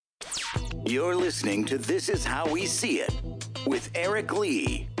You're listening to This Is How We See It with Eric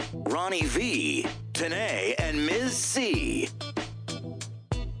Lee, Ronnie V, Tanae, and Ms. C.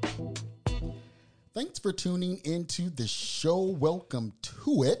 Thanks for tuning into the show. Welcome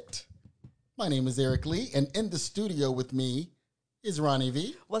to it. My name is Eric Lee, and in the studio with me is Ronnie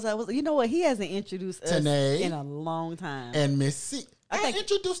V. You know what? He hasn't introduced us Tanae in a long time. and Miss C. I think-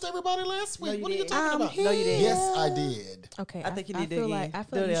 introduced everybody last week. you What are you did. talking about? No, you didn't. Yes, I did. Okay, I think you I need to feel again. like I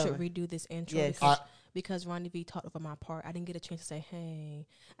feel Do like you the should other. redo this intro Yes. because Ronnie V talked over my part. I didn't get a chance to say hey.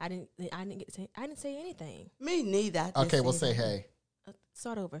 I didn't say anything. Me neither. I just Okay, well, said say it. hey.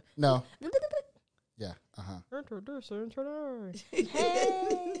 Start over. No. Yeah,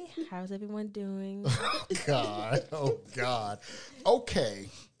 Hey, how's everyone doing? God. Oh, God. Okay,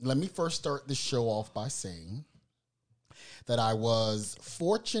 let me first start the show off by saying that I was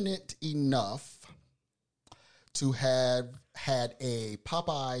fortunate enough to have had a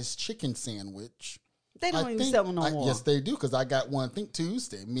Popeye's chicken sandwich. They don't even sell them no more. Yes, they do, because I got one, I think,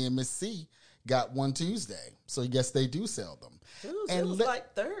 Tuesday. Me and Miss C got one Tuesday. So, yes, they do sell them. It was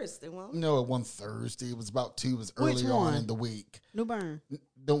like Thursday, wasn't it? No, it wasn't Thursday. It was about 2. It was Which earlier on one? in the week. New Bern.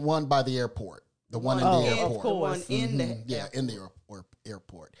 The one by the airport. The one in Oh, the of airport. course. The one in the Yeah, in the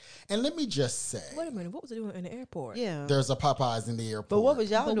airport. And let me just say, Wait a minute, what was it doing in the airport? Yeah. there's a Popeyes in the airport. But what was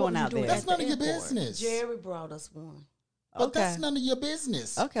y'all But what doing was you out doing there? That's at none the of your airport? business. Jerry brought us one. But that's none of your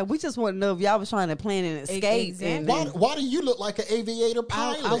business. Okay, we just want to know if y'all was trying to plan an escape. Exactly. And, Why do you look like an aviator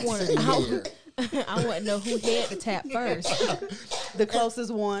pilot wanna- sitting I- here? I want to know who had the tap first. the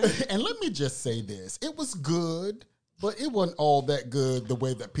closest one. And let me just say this. It was good, but it wasn't all that good the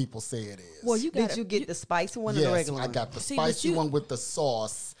way that people say it is. Well, you got Did you get the spicy one or the yes, regular I one? got the See, but spicy you- one with the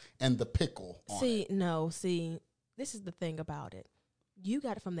sauce and the pickle on it. See, this is the thing about it. You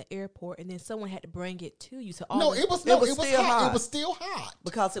got it from the airport, and then someone had to bring it to you. So No, it was still still hot. It hot. was still hot.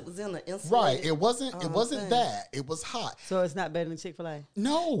 Because it was in the insulated. Right. It wasn't thing. that. It was hot. So it's not better than Chick-fil-A?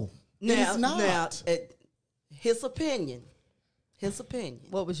 No. Now, it's not. now, his opinion.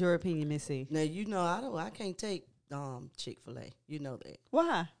 What was your opinion, Missy? Now you know I can't take Chick-fil-A. You know that.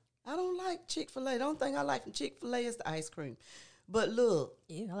 Why? I don't like Chick-fil-A. The only thing I like from Chick-fil-A is the ice cream. But look,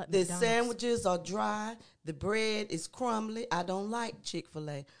 Yeah, I like the McDonald's. sandwiches are dry. The bread is crumbly. I don't like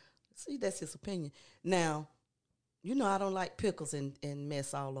Chick-fil-A. See, that's his opinion. Now, you know I don't like pickles and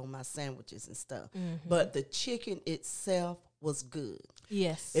mess all on my sandwiches and stuff. Mm-hmm. But the chicken itself was good.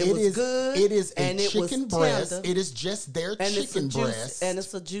 Yes. It was good. It is a and it was chicken breast. tender. It is just their And it's a chicken juicy, breast. and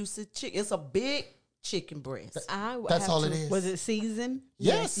it's a juicy chicken. It's a big chicken breast. I would That's have all to- it is. Was it seasoned?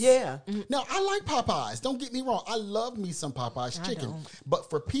 Yes. Yeah. Now, I like Popeyes. Don't get me wrong. I love me some Popeyes chicken. don't. But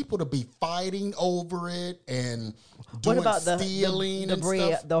for people to be fighting over it and What doing about stealing the and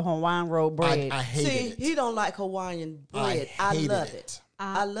bread, stuff, the Hawaiian roll bread? I hated See, it. he don't like Hawaiian bread. I hated love it. it.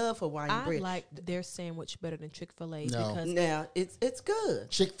 I love Hawaiian I bread. like their sandwich better than Chick-fil-A No. because Now it's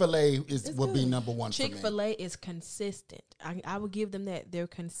good. Chick-fil-A would be good. number one for me. Chick-fil-A is consistent. I would give them that. They're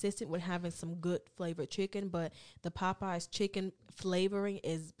consistent with having some good flavored chicken, but the Popeyes chicken flavoring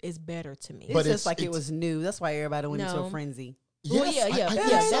is better to me. It's But just like it it's- was new. That's why everybody went into a No. frenzy. Well, Yes, yeah, I think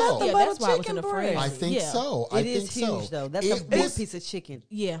yeah, so. that's why I was chicken in a breast. frenzy. I think Yeah. so. It is think huge, so. though. That's It a big was- piece of chicken.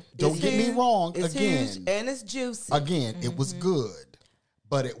 Yeah. Don't It's get me huge. wrong. It's Again, huge and it's juicy. Again, it was good,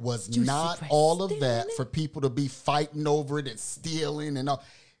 but it was not breast. all of that for people to be fighting over it and stealing and all.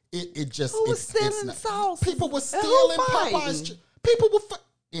 It just Who was it's stealing not, sauce? people were And who stealing fighting? Popeyes. People were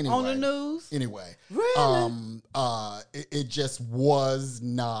anyway On the news? Anyway, Really? it just was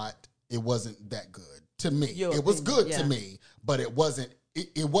not. It wasn't that good to me. Your It was opinion, good to yeah. me, but it wasn't.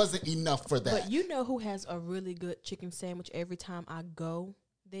 It wasn't enough for that. But you know who has a really good chicken sandwich every time I go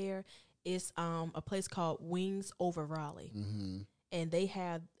there? It's a place called Wings Over Raleigh. And they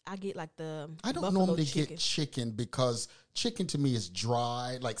have, I get like the I don't buffalo normally chicken. get chicken because chicken to me is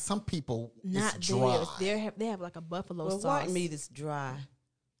dry. Like some people, Not it's dry. theirs. They have like a buffalo Well, sauce. white meat is dry.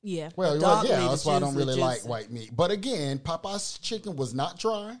 Yeah. Well, Dog yeah, meat that's is why I don't usually really like juicy. white meat. But again, Popeye's chicken was not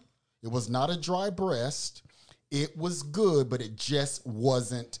dry. It was not a dry breast. It was good, but it just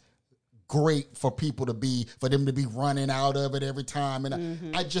wasn't great for them to be running out of it every time.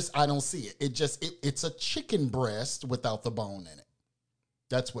 And I don't see it. It's a chicken breast without the bone in it.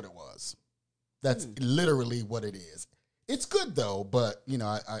 That's what it was. That's literally what it is. It's good though, but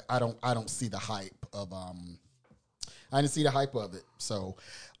I don't see the hype of I didn't see the hype of it. So,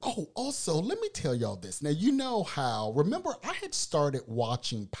 also, let me tell y'all this. Now, you know how, remember, I had started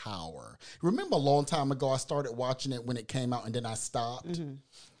watching Power. Remember a long time ago, I started watching it when it came out, and then I stopped.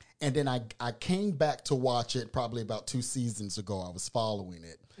 And then I came back to watch it probably about 2 seasons ago. I was following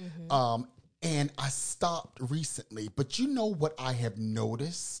it. And I stopped recently. But you know what I have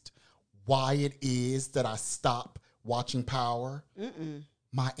noticed? why it is that I stop watching Power?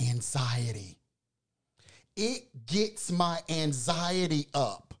 My anxiety. It gets my anxiety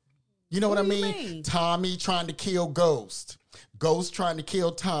up. You know what I mean? Tommy trying to kill Ghost. Ghost trying to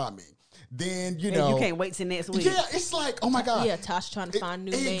kill Tommy. Then, you know. You can't wait till next week. Yeah, it's like, oh my God. Yeah, Tasha trying to find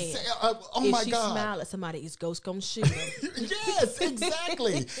a new man. Oh if my she God. smile at somebody, is Ghost gonna shoot him? Yes,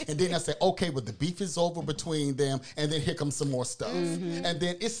 exactly. And then I say, okay, well, the beef is over between them, and then here comes some more stuff. And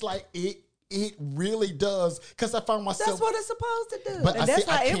then it's like it really does, because I found myself. That's what it's supposed to do. But And I that's see,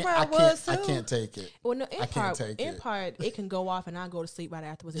 how I can't, Empire I can't, was, I too. can't take it. Well, no, I can't take it. Empire, it can go off and I go to sleep right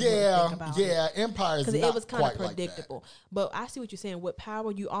afterwards. And really think about it. Empire is Because not it was kind quite of like that. predictable. But I see what you're saying. With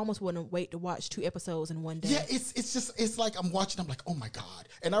Power, you almost wouldn't wait to watch 2 episodes in one day. Yeah, it's like I'm watching. I'm like, oh my God!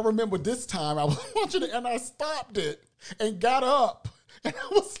 And I remember this time I was watching it and I stopped it and got up. And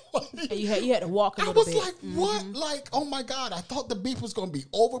I was like, And you had to walk a I little was bit. like, what? Like, oh my God! I thought the beef was going to be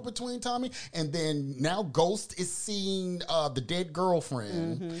over between Tommy, and then now Ghost is seeing the dead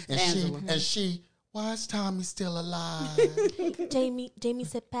girlfriend, and she. Why is Tommy still alive? Jamie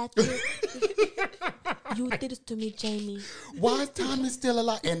said, Patrick, you did this to me, Jamie. Why is Tommy still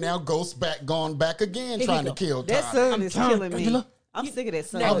alive? And now Ghost gone back again, trying to kill Tommy. That son is killing me. look. I'm sick of that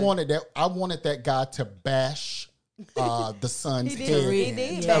son. I wanted that guy to bash the son's He head. did. He in.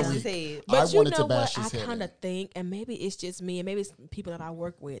 did Tariq. bash his head. But I you wanted know to bash what? his I head kind in. of think, and maybe it's just me, and maybe it's people that I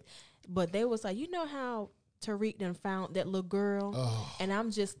work with, but they was like, you know how Tariq done found that little girl, and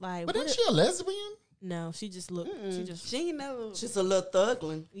I'm just like, But what isn't she a lesbian? no, she just looked, She ain't never. She's a little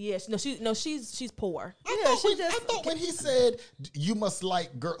thugling. yeah, she's poor. I thought when he said you must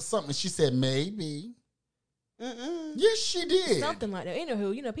like something, she said maybe. Yes, she did. Something like that.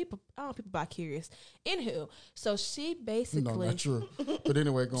 Anywho, you know, people bi curious. Anywho, so she basically No, not true. But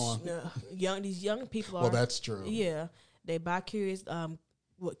anyway, go on. these young people are. Well, that's true. Yeah, they bi curious.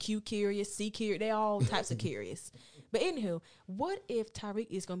 Q curious, C curious. They all types of curious. But anywho, what if Tariq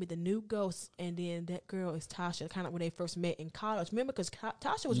is gonna be the new Ghost, and then that girl is Tasha? Kind of when they first met in college. Remember, because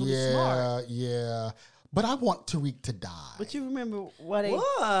Tasha was really smart. Yeah. But I want Tariq to die. But you remember what they.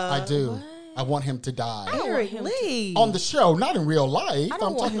 What? I do. I want him to die. Eric Lee. On the show, not in real life. I I'm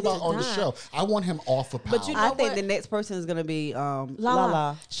don't want talking him about to on the die. show. I want him off of Power. But you know I think what? the next person is gonna be Lala.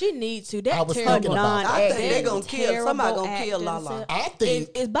 Lala. She needs to. I That was terrible. thinking about that. I think Acting. they're gonna kill somebody. Gonna kill Terrible Lala. acting. I think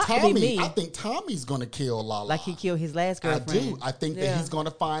It's about to be Tommy. me. I think Tommy's gonna kill Lala. Like he killed his last I girlfriend. do. I think that he's going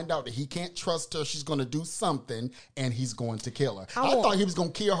to find out that he can't trust her. She's going to do something, and he's going to kill her. I thought he was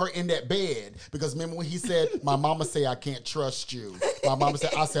going to kill her in that bed, because remember when he said, "My mama say I can't trust you." My mama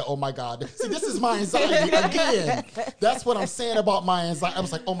said, "I said, oh my God." See, this is my anxiety again. That's what I'm saying about my anxiety. I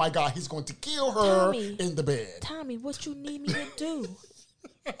was like, oh my God, he's going to kill her Tommy. in the bed. Tommy, what you need me to do?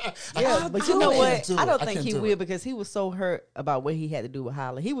 Yeah, but you know what? I don't think can't he do will, it. because he was so hurt about what he had to do with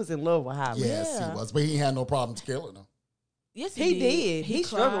Holly. He was in love with Holly. Yes, Yeah. he was, but he had no problems killing her. Yes, He did. He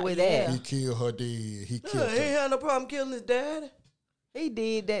struggled cried, with yeah. that. He killed her, did he? Killed He ain't her. had no problem killing his dad. He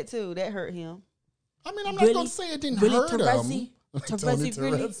did that too. That hurt him. I mean, I'm not Really? going to say it didn't Really, hurt Terezi? him. Terezi,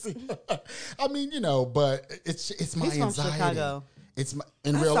 really? Terezi. I mean, but it's my He's from anxiety. Chicago. It's my,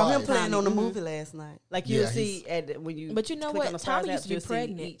 in I real saw life. him playing on the movie last night. Like you'll Yeah, see when you. But you know click what? on the Tommy Stars used to be app, you'll see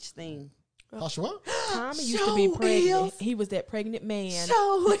pregnant. Each thing. Joshua? Tommy used to be Show pregnant. is. He was that pregnant man.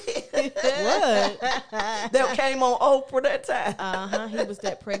 So What? that came on Oprah that time. He was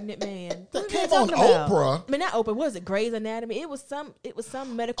that pregnant man. That are came they on talking about? Oprah. I mean, not Oprah. Was it Grey's Anatomy? It was some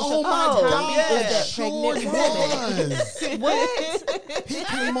medical Oh show. my Oh, God! yeah. that Sure pregnant was. What? He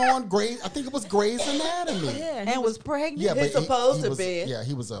came on Grey's. I think it was Grey's Anatomy. Yeah, And was pregnant. Yeah, He's but supposed to was, be. Yeah,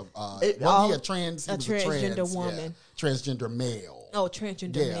 he was a. It- wasn't he all- a trans? He a was transgender trans, woman. Yeah, transgender male. Oh,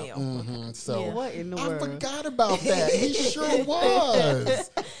 transgender Yeah. male. So Yeah. What in the I world? forgot about that. He sure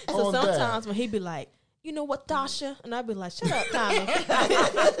was. So on that. sometimes when he'd be like, you know what, Tasha? And I'd be like, shut up, Tommy.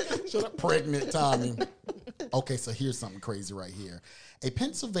 Shut up, pregnant Tommy. Okay, so here's something crazy right here. A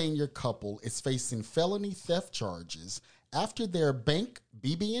Pennsylvania couple is facing felony theft charges after their bank,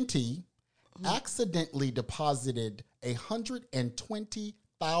 BB&T, accidentally deposited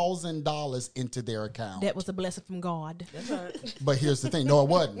 $120,000 into their account. That was a blessing from God. But here's the thing. No, it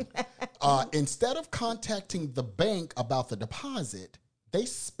wasn't. Instead of contacting the bank about the deposit, they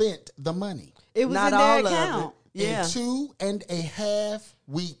spent the money. It was Not in their all of account. it. Yeah. In 2.5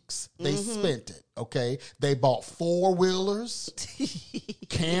 weeks, they spent it. Okay. They bought 4-wheelers,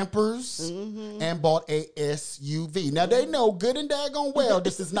 campers, and bought a SUV. Now they know good and daggone well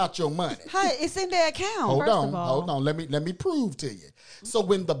this is not your money. Hi, it's in their account. Hold First on, of all- hold on. Let me prove to you. So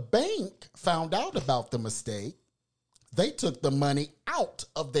when the bank found out about the mistake, they took the money out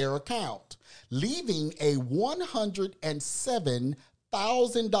of their account, leaving a $107,000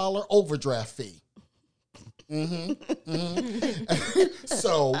 $1,000 overdraft fee.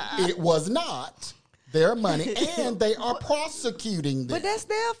 So it was not their money, and they are prosecuting them. But that's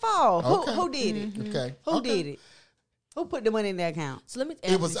their fault. Okay. Who did it? Okay. Who Okay. did it? Who put the money in their account? So let me.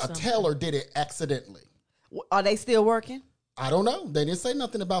 It was a teller did it accidentally. Are they still working? I don't know. They didn't say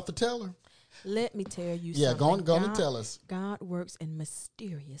nothing about the teller. Let me tell you. Yeah, something. go on and tell us. God works in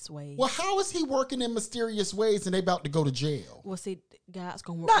mysterious ways. Well, how is he working in mysterious ways and they about to go to jail? Well, see, God's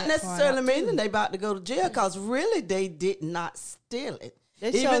gonna work. Not that part necessarily out, meaning too. they about to go to jail, because really they did not steal it.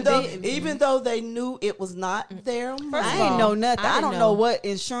 They sure didn't. Even though they knew it was not their money. I ain't know nothing. I didn't don't know what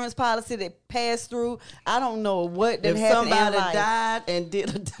insurance policy they passed through. I don't know what that If happened in somebody life. died and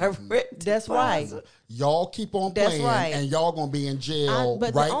did a direct That's right. deposit. Y'all keep on That's playing, right. and y'all gonna be in jail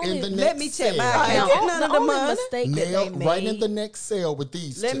but the right only- in the let next me check my cell. account. I ain't getting none of the only money. mistake that they Nailed made. right in the next cell with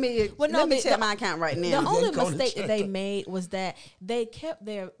these. Let two. me Well, no, let me the- check the- my account right The now. only go to mistake that check they it. made was that they kept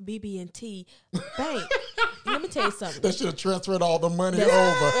their BB&T bank. Let me tell you something. They should have transferred all the money That's-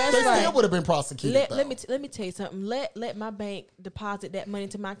 over. that's They right. still would have been prosecuted. Let me tell you something. Let my bank deposit that money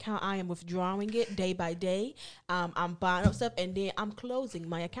into my account. I am withdrawing it day by day. I'm buying up stuff, and then I'm closing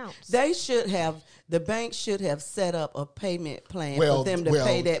my accounts. The bank should have set up a payment plan for them to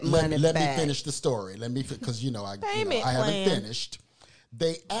pay that money let back. me finish the story. Let me, because I Payment haven't plan. finished.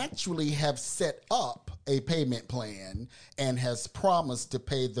 They actually have set up a payment plan and has promised to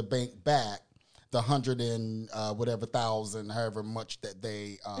pay the bank back the 100 and whatever thousand, however much that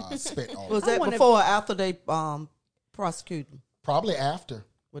they spent on Was it. that wonder- before or after they prosecuted them? Probably after.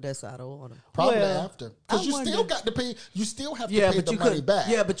 Well, that's out of order. Probably Well, after. Because I you still wonder- got to pay. You still have to pay the money back.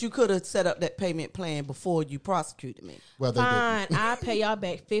 Yeah, but you could have set up that payment plan before you prosecuted me. Well, they Fine, I pay y'all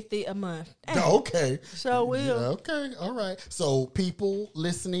back $50 a month. didn't. Okay. So will. Yeah, okay. All right. So, people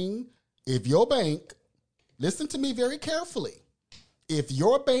listening, if your bank, listen to me very carefully. If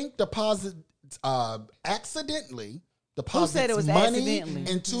your bank accidentally deposits said it was money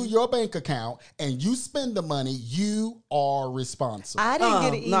accidentally? into your bank account and you spend the money, you are responsible. I didn't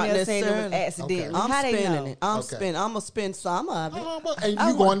get an Not email saying it was necessarily. accidentally. Okay. I'm How they spending know? it. I'm Okay. gonna spend some of it. And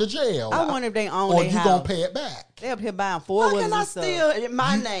you going to jail. I wonder if they own or their you house. going to pay it back. They up here buying four How wheelers can I and stuff. steal in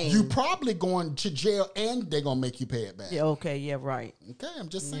my name? You probably going to jail and they're going to make you pay it back. Yeah, okay, yeah, right. Okay, I'm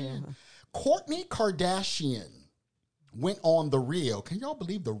just saying. Kourtney Kardashian went on The Real. Can y'all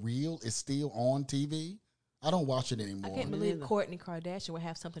believe The Real is still on TV? I don't watch it I anymore. can't believe Kourtney Kardashian would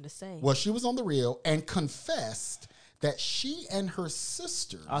have something to say. Well, she was on The Real and confessed that she and her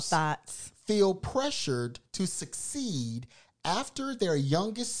sisters Our thoughts. feel pressured to succeed after their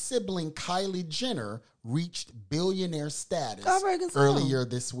youngest sibling, Kylie Jenner, reached billionaire status I reckon so. earlier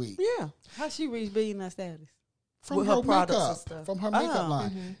this week. Yeah. How she reached billionaire status? From With her, her products and makeup, stuff. from her makeup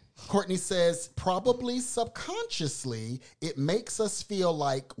line. Kourtney says, probably subconsciously, it makes us feel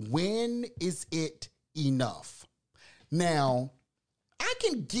like, when is it enough? Now, I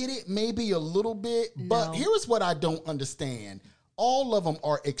can get it maybe a little bit, but No. here's what I don't understand. All of them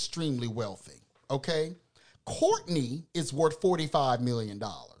are extremely wealthy, okay? Kourtney is worth $45 million.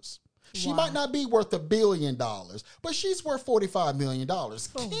 She might not be worth $1 billion, but she's worth $45 million.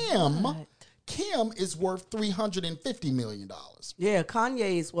 Kim is worth $350 million. Yeah,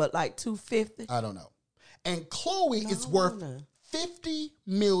 Kanye is what, like 250? I don't know. And Khloe is worth $50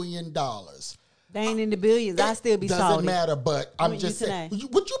 million. They ain't in the billions. I still be Doesn't salty. matter, but I'm Wouldn't just you saying. today?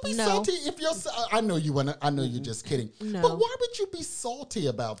 Would you be No. salty if you're? I know you wanna. I know you're just kidding. No. But why would you be salty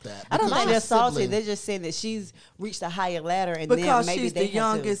about that? I don't Because think your they're salty. sibling- They're just saying that she's reached a higher ladder, and Because then maybe she's they the have to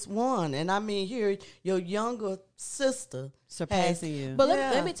youngest one. And I mean, here, your younger sister surpassing you. But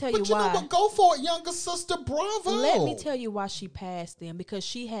Yeah. let me tell But you you know why. what? Go for it, younger sister. Bravo. Let me tell you why she passed them. Because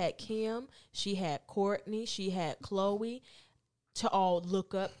she had Kim, she had Kourtney, she had Khloe to all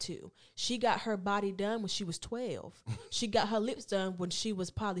look up to. She got her body done when she was 12. She got her lips done when she was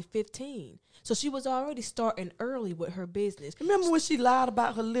probably 15. So she was already starting early with her business. Remember when she lied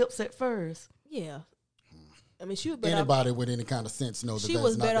about her lips at first? Yeah. I mean, she was better Anybody with any kind of sense know that she that's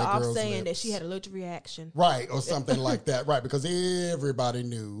was not better that off girl's saying that lips. she had an allergic reaction. Right, or something like that. Right, because everybody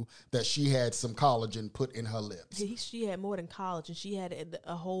knew that she had some collagen put in her lips. She had more than college, and she had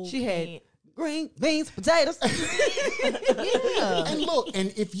a whole She had can. green beans, potatoes. Yeah. And look,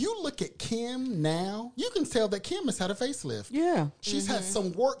 and if you look at Kim now, you can tell that Kim has had a facelift. Yeah. She's had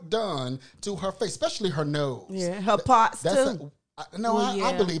some work done to her face, especially her nose. Yeah. Her parts, That's too. no, Well, I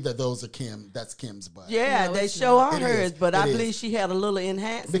yeah. believe that those are Kim. That's Kim's butt. Yeah, No, they it's show not. out It hers, is. but It I is. believe she had a little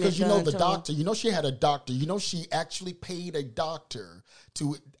enhancement. Because you know done the to her. doctor. You know she had a doctor. You know she actually paid a doctor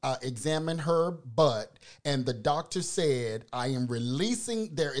to examine her butt, and the doctor said, "I am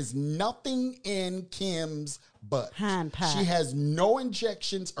releasing. There is nothing in Kim's but Hind part. she has no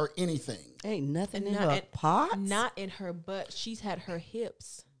injections or anything. Ain't nothing in Not her at- parts. Not in her butt. She's had her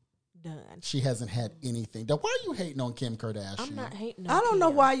hips done. She hasn't had anything. Now, why are you hating on Kim Kardashian? I'm not hating on I don't know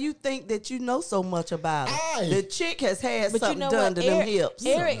Kim. why you think that you know so much about her. The chick has had But you something know done what? to them hips.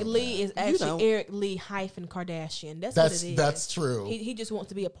 Eric Lee is actually don't. Eric Lee hyphen Kardashian. That's That's- what it is. that's true. He just wants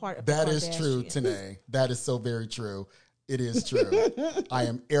to be a part of That the is true, Kardashian. Tanae. That is so very true. It is true. I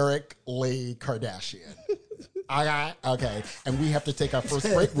am Eric Lee Kardashian. Okay. And we have to take our first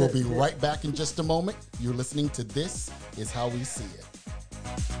break. We'll be right back in just a moment. You're listening to This Is How We See It.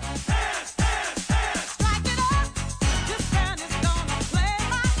 Strike it up, this band is gonna play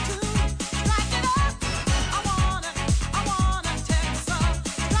my tune. Strike it up, I wanna take some.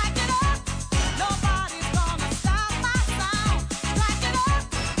 Strike it up, nobody's gonna stop my sound. Strike it up,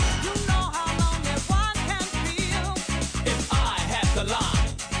 you know how lonely one can feel. If I had the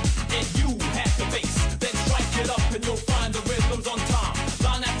line and you had the bass, then strike it up and you'll find the rhythms on time.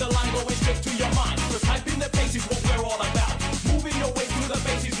 Line after line going straight to your mind. Cause typing the bass is what we're all about. Moving your way through the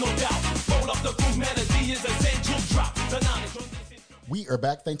bass is no doubt. Roll up the groove, melody is essential. Drop the knowledge on this instrument. We are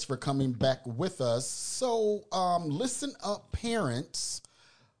back. Thanks for coming back with us. So, listen up, parents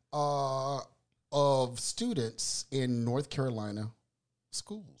of students in North Carolina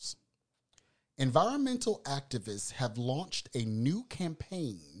schools. Environmental activists have launched a new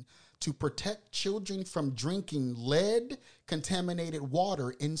campaign to protect children from drinking lead-contaminated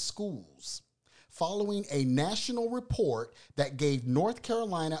water in schools, following a national report that gave North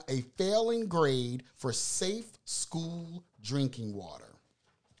Carolina a failing grade for safe school drinking water.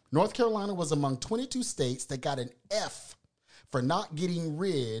 North Carolina was among 22 states that got an F for not getting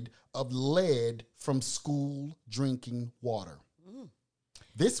rid of lead from school drinking water.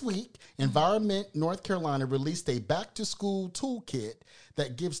 This week, Environment North Carolina released a back-to-school toolkit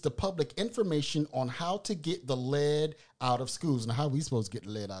that gives the public information on how to get the lead out of schools. Now, how are we supposed to get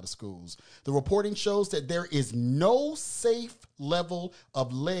the lead out of schools? The reporting shows that there is no safe level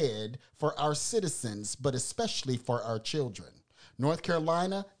of lead for our citizens, but especially for our children. North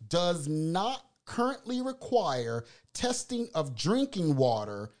Carolina does not currently require testing of drinking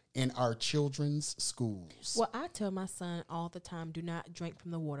water in our children's schools. Well, I tell my son all the time, do not drink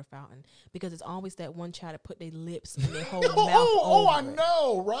from the water fountain because it's always that one child that put their lips and their whole mouth I over it.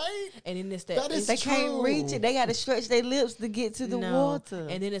 know, right? And then it's That is They can't true. reach it. They got to stretch their lips to get to the water.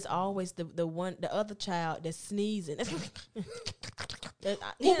 And then it's always the other child that's sneezing. Well,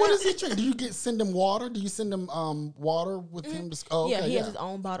 what does he drink? Do you send him water? Do you send him water with him? To, oh, Yeah, okay, he has his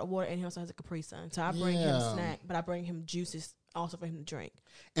own bottled water and he also has a Capri Sun. So I bring him Yeah. a snack, but I bring him juices also for him to drink.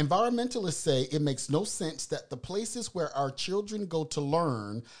 Environmentalists say it makes no sense that the places where our children go to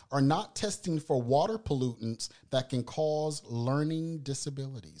learn are not testing for water pollutants that can cause learning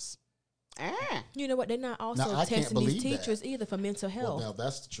disabilities. You know what? They're not also Now, I can't testing these believe that. teachers either for mental Well, health. now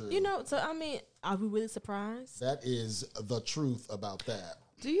that's true. You know, so I mean, are we really surprised? That is the truth about that.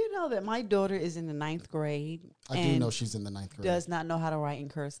 Do you know that my daughter is in the 9th grade? I do and know she's in the 9th grade. does not know how to write in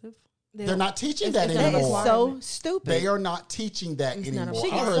cursive? They're not teaching It's- that it's That not is anymore. so stupid. They are not teaching that It's not a- anymore.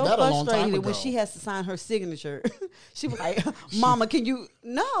 She I gets heard so that a long time frustrated ago. when she has to sign her signature. She was like, "Mama, can you?"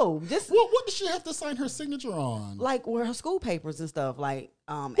 No, just What does she have to sign her signature on? like where her school papers and stuff. Like,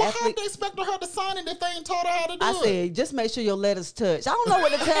 Well, how athlete- they expect her to sign it if they ain't taught her how to do I it? said, just make sure your letters touch. I don't know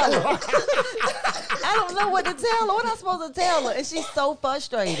what to tell her. I don't know what to tell her. What am I supposed to tell her? And she's so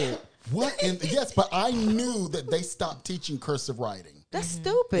frustrated. What? Yes, but I knew that they stopped teaching cursive writing That's in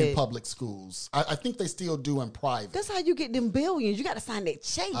stupid. public schools. I think they still do in private. That's how you get them billions. You got to sign that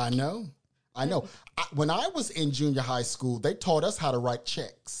check. I know. When I was in junior high school, they taught us how to write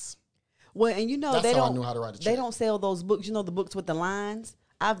checks. Well, and you know That's they how I don't. knew how to write a They check. don't sell those books. You know the books with the lines.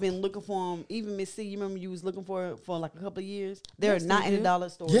 I've been looking for them. Even Miss C, you remember you was looking for like a couple of years. They're Yes, they not in the do. dollar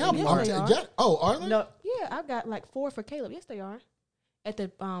store. Yeah, anymore. they are. yeah. Oh, are they? No, Yeah, I've got like 4 for Caleb. Yes, they are. At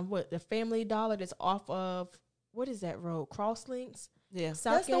the the Family Dollar that's off of what is that road? Crosslinks. Yeah. that's the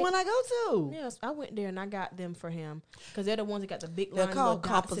Southgate? one I go to. Yes, I went there and I got them for him because they're the ones that got the big They're line called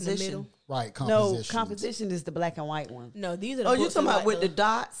little dots in the composition. middle. Right, No, compositions. composition is the black and white one. No, these are the Oh, you books talking that about like with the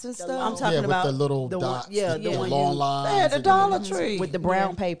dots and I'm stuff? talking Yeah, with about the little one- dots, yeah, the one long you- lines. They're at the and Dollar everything. Tree. with the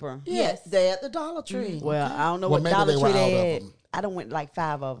brown paper. Yes, they're at the Dollar Tree. Well, I don't know Well, what maybe Dollar they were Tree out they of had. them. I done went like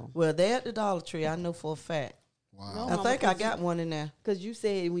 5 of them. Well, they're at the Dollar Tree. I know for a fact. Wow. I think I got one in there. Because you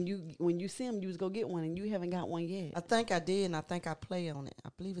said when you see them, you was go get one, and you haven't got one yet. I think I did, and I think I play on it. I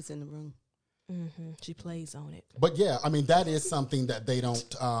believe it's in the room. She plays on it. But yeah, I mean that is something that they don't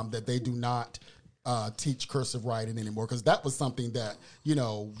that they do not teach cursive writing anymore, because that was something that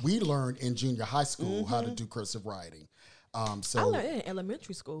we learned in junior high school how to do cursive writing. So I learned it in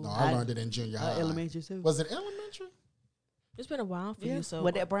elementary school. no, I learned it in junior high. Elementary too. Was it elementary? It's been a while for Yeah. you, so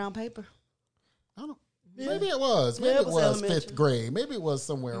With that brown paper. I don't. Maybe it was. Maybe Yeah, it it was was elementary. fifth grade. Maybe it was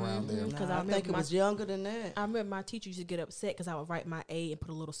somewhere around there. Because Nah, I I think remember it my was younger than that. I remember my teacher used to get upset because I would write my A and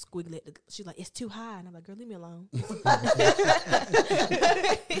put a little squiggly. She's like, "It's too high," and I'm like, "Girl, leave me alone."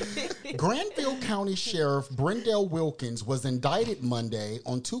 Granville County Sheriff Brendel Wilkins was indicted Monday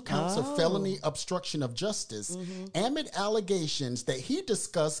on 2 counts of felony obstruction of justice amid allegations that he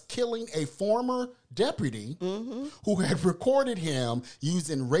discussed killing a former deputy who had recorded him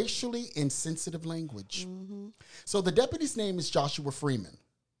using racially insensitive language. So the deputy's name is Joshua Freeman.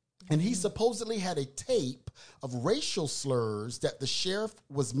 And he supposedly had a tape of racial slurs that the sheriff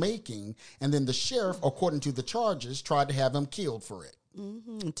was making. And then the sheriff, according to the charges, tried to have him killed for it.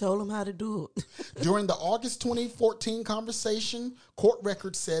 And told him how to do it. During the August 2014 conversation, court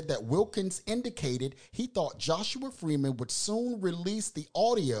records said that Wilkins indicated he thought Joshua Freeman would soon release the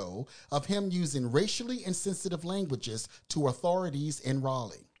audio of him using racially insensitive languages to authorities in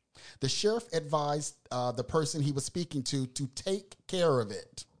Raleigh. The sheriff advised the person he was speaking to take care of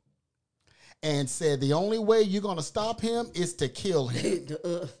it and said the only way you're going to stop him is to kill him,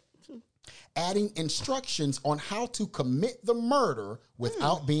 adding instructions on how to commit the murder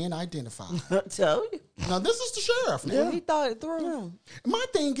without being identified. I tell you. Now, this is the sheriff. Now. He thought it through. My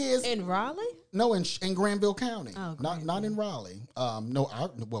thing is, In Raleigh? no, in Granville County, Oh, not in Raleigh.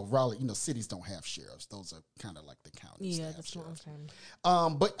 Well, Raleigh, cities don't have sheriffs; those are kind of like the counties. Yeah, that have that's what I'm sheriffs.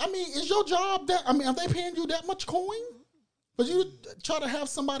 saying. But I mean, is your job that? I mean, are they paying you that much coin? But you try to have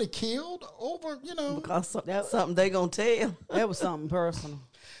somebody killed over, Because something they going to tell. That was something personal.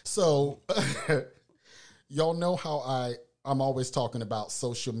 So, y'all know how I'm always talking about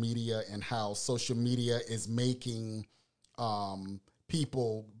social media and how social media is making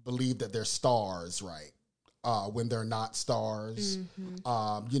people believe that they're stars, right? When they're not stars.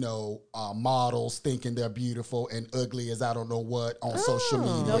 Models thinking they're beautiful and ugly as I don't know what on social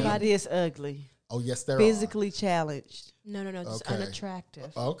media. Nobody is ugly. Oh, yes, there Physically challenged. No, just Okay.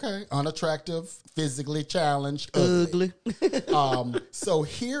 unattractive. are. Okay. Unattractive, physically challenged, ugly. So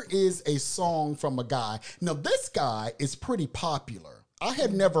here is a song from a guy. Now, this guy is pretty popular. I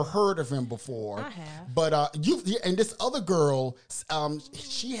had never heard of him before. I have. But and this other girl,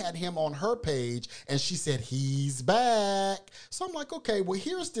 she had him on her page, and she said, he's back. So I'm like, okay, well,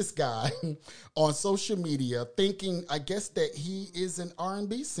 here's this guy on social media thinking, I guess, that he is an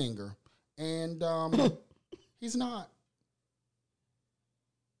R&B singer. And he's not.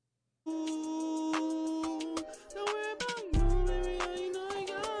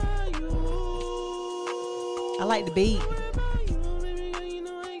 I like the beat.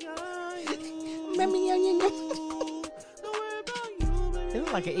 It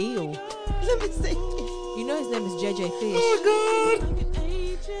looks like an eel. Let me see. You know his name is JJ Fish. Oh, God.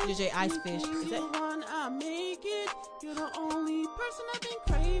 JJ Icefish. Is that? I make it. You're the only person I've been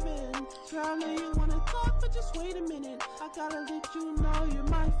craving. Girl, I know you wanna talk, but just wait a minute. I gotta let you know you're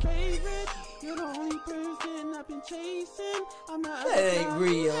my favorite. You're the only person I've been chasing. I'm not. That ain't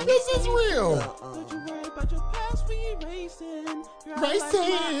real. This is real. Don't you worry about your past, we erasing. Girl, Racing.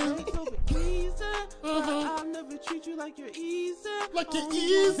 I like my over easy. I'll never treat you like you're easy. Like you're Only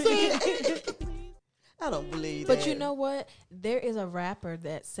easy. I don't believe But that. you know what? There is a rapper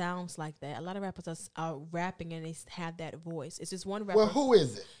that sounds like that. A lot of rappers are rapping and they have that voice. It's just one rapper. Well, who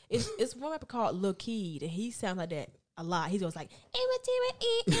is it? It's one rapper called Lil Keed, and he sounds like that a lot. He's always like,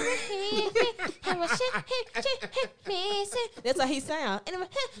 that's how he sounds.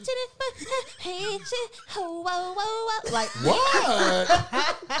 Like, What?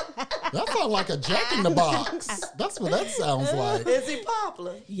 That sounds like a Jack in the Box. That's what that sounds like. Is he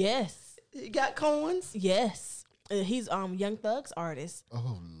popular? yes, He got coins? yes. He's Young Thug's artist.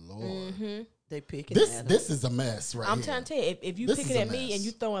 Oh Lord. They picking This at him. this is a mess right I'm here. trying to tell you, if you This picking is a at me mess. and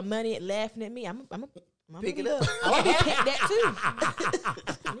you throwing money and laughing at me, I'm Pick it up. I want to pick that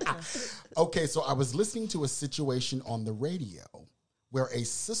too. Okay, so I was listening to a situation on the radio where a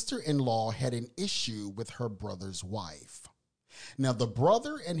sister-in-law had an issue with her brother's wife. Now, the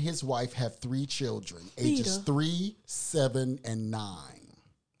brother and his wife have 3 children, ages 3, 7, and 9.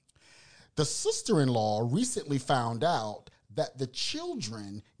 The sister-in-law recently found out that the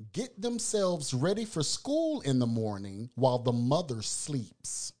children get themselves ready for school in the morning while the mother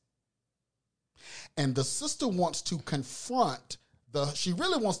sleeps. And the sister wants to confront she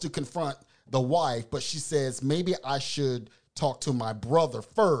really wants to confront the wife, but she says, maybe I should talk to my brother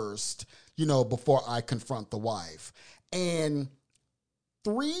first, before I confront the wife. And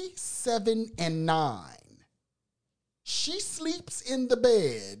 3, 7, and 9, she sleeps in the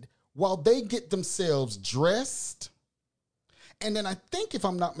bed while they get themselves dressed, And then I think, if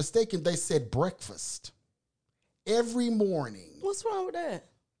I'm not mistaken, they said breakfast every morning. What's wrong with that?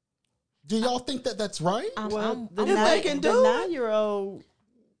 Do y'all think that that's right? Well, If they can do it. 9-year-old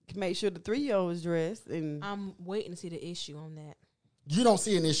can make sure the 3-year-old is dressed, and I'm waiting to see the issue on that. You don't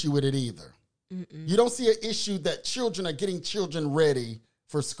see an issue with it either. You don't see an issue that children are getting children ready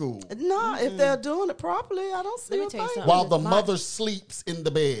for school No, if they're doing it properly, I don't see Let me a tell you thing. something. while the My- mother sleeps in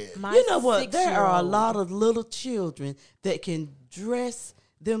the bed. My You know what? There are a 6-year-old lot of little children that can dress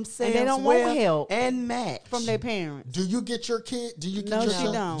themselves And they don't want well help and match. from their parents. Do you get your kid? Do you get No, your she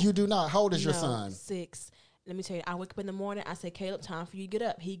son? don't. You do not. How old is your No, son? 6. Let me tell you, I wake up in the morning. I say, Caleb, time for you to get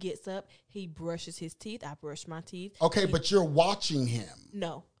up. He gets up. He brushes his teeth. I brush my teeth. Okay, but you're watching him.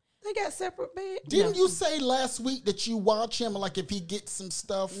 No. They got separate beds. Didn't you say last week that you watch him, like if he gets some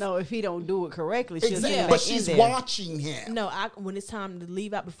stuff? No, if he don't do it correctly, she'll Exactly. send him But back in she's there. watching him. No, when it's time to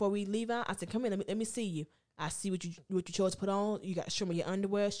leave out, before we leave out, I said, come here, let me see you. I see what you chose to put on. You got to show me your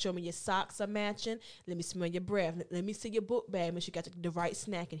underwear, show me your socks are matching. Let me smell your breath. Let me see your book bag. Make sure you got the right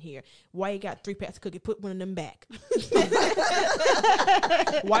snack in here. Why you got 3 packs of cookies? Put one of them back.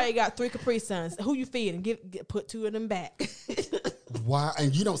 Why you got 3 Capri Suns? Who you feeding? Put 2 of them back. Why?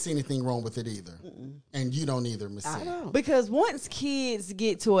 And you don't see anything wrong with it either. And you don't either, Miss I C. don't. Because once kids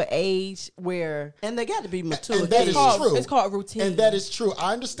get to an age where, And they got to be mature. And that is kids. true. It's called routine. And that is true.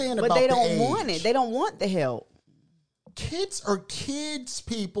 I understand but about they the don't age. want it, they don't want the help. Kids are kids,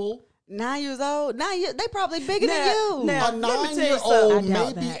 people. 9 years old, they probably bigger than Now- you. now- A let me tell you 9-year-old something. I may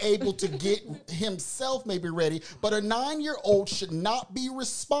doubt be that. able to get himself maybe ready, but a 9-year-old should not be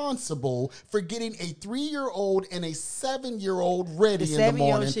responsible for getting a 3-year-old and a 7-year-old ready The in the 7-year-old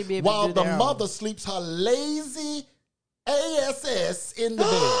morning should be able to while do the their own. mother sleeps her lazy ass in the bed.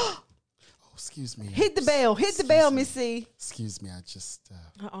 Oh, excuse me. Hit the bell, Miss C. Excuse me, I just.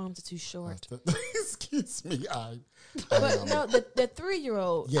 Her arms are too short. Excuse me, I But no, the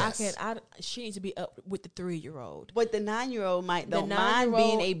 3-year-old, Yes. she needs to be up with the 3-year-old. But the 9-year-old might The don't mind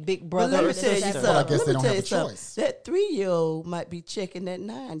being 9-year-old a big But brother let or me tell you sister. something. Well, I guess Let they me don't tell have you a something. choice. That 3-year-old might be checking that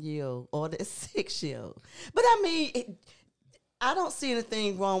 9-year-old or that 6-year-old. But I mean, I don't see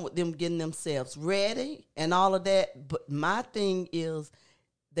anything wrong with them getting themselves ready and all of that. But my thing is,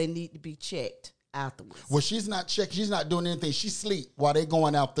 they need to be checked afterwards. Well, she's not checking. She's not doing anything. She sleep while they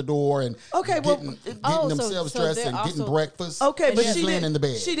going out the door and Okay, well, getting oh, so- themselves so dressed they're and getting also- breakfast. Okay, but she's she laying didn't, in the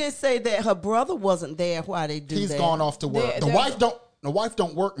bed. She didn't say that her brother wasn't there while they do He's that. gone off to work. The They're- wife don't. The wife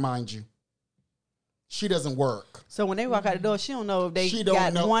don't work, mind you. She doesn't work. So when they walk out the door, she don't know if they She don't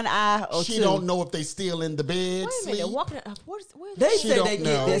got know. one eye or She two. don't know if they still in the bed. Wait a minute, sleep. walking. Where They She say don't they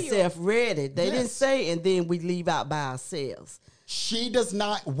know. get themselves ready. They didn't Yes. say, and then we leave out by ourselves. She does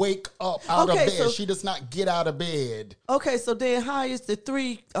not wake up out Okay, of bed. so- She does not get out of bed. Okay, so then how is the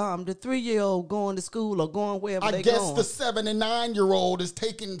 3-year-old going to school or going wherever I they guess going? the 7 and 9-year-old is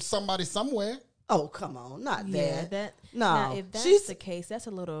taking somebody somewhere. Oh, come on, not Yeah, that. that. No, Now, if that's she's- the case, that's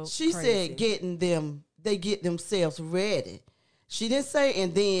a little. She crazy. said they get themselves ready. She didn't say,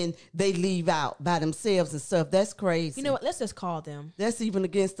 and then they leave out by themselves and stuff. That's crazy. You know what? Let's just call them. That's even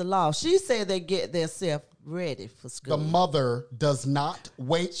against the law. She said they get themselves ready for school. The mother does not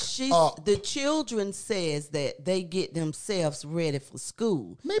wake up. The children says that they get themselves ready for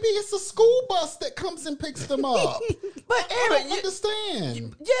school. Maybe it's a school bus that comes and picks them up. But I Eric, don't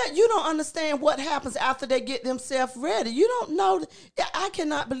understand. yeah, you don't understand what happens after they get themselves ready. You don't know. I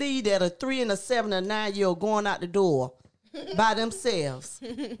cannot believe that a 3 and a 7 and a 9-year-old going out the door by themselves.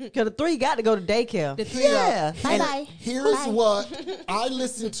 Because the 3 got to go to daycare. The 3-year-old. Yeah. And here's what I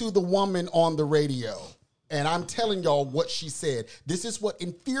listened to the woman on the radio, and I'm telling y'all what she said. This is what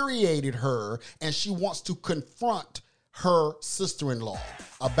infuriated her, and she wants to confront her sister-in-law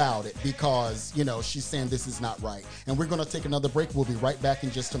about it because, you know, she's saying this is not right. And we're going to take another break. We'll be right back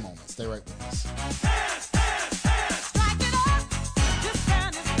in just a moment. Stay right with us. Strike it up, this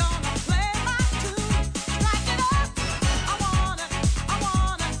band is gonna play my tune. Strike it up, I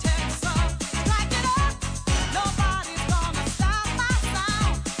wanna tell you so. Strike it up, nobody's gonna stop my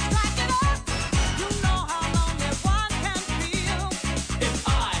sound. Strike it up, you know how lonely one can feel. If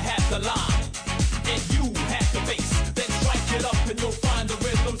I had the line and you had the bass, then strike it up and you'll find the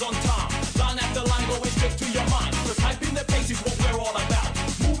rhythms on time. Line after line going straight to your mind. So typing the bass is what we're all about.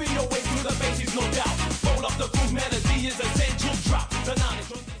 Moving your way through the bass is no doubt. Roll up the groove, melody is essential drop. The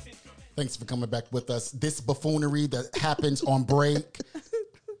knowledge on this instrument. Thanks for coming back with us. This buffoonery that happens on break.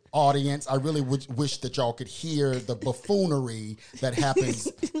 Audience, I really wish that y'all could hear the buffoonery that happens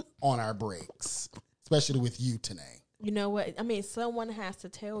on our breaks, especially with you today. You know what? I mean, someone has to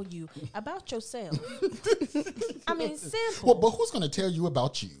tell you about yourself. I mean, simple. Well, but who's going to tell you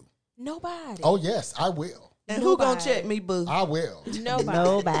about you? Nobody. Oh, yes, I will. And who gonna Nobody. check me, boo? I will. Nobody.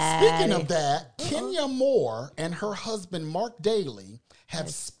 Nobody. Speaking of that, Kenya Moore and her husband Mark Daly have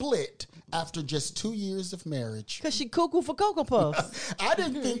split after just 2 years of marriage. Because she cuckoo for Cocoa Puffs. I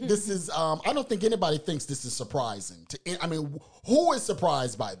didn't think this is. I don't think anybody thinks this is surprising. I mean, who is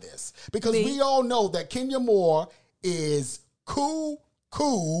surprised by this? Because we all know that Kenya Moore is cool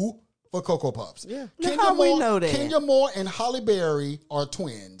for Cocoa Puffs. Yeah, How we know that? Kenya Moore and Holly Berry are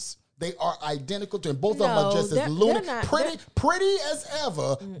twins. They are identical twins. Both of them are No, just as they're lunatic, not. pretty as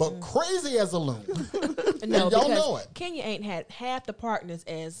ever, but crazy as a loon. No, And y'all because know it. Kenya ain't had half the partners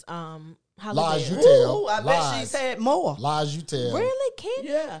as Holly Lies you Berry. tell. Ooh, I bet Lies. she's had more. Lies you tell. Really,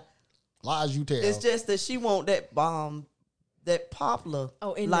 Kenya? Yeah. Lies you tell. It's just that she want that that popular.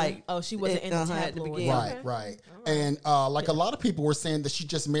 Oh, in like she wasn't in the at the tabloid. beginning. Right, Okay. right. And like a lot of people were saying that she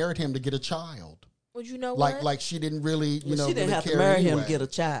just married him to get a child. Well, you know Like what? like she didn't really, She didn't really have to care marry him anyway. to get a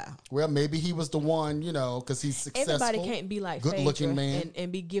child. Well, maybe he was the one, because he's successful. Everybody can't be like good-looking Phaedra man. and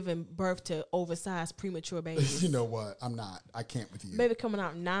be giving birth to oversized premature babies. You know what? I'm not. I can't with you. Baby coming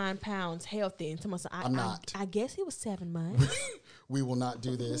out 9 pounds healthy, and someone said, I'm not. I guess he was 7 months. We will not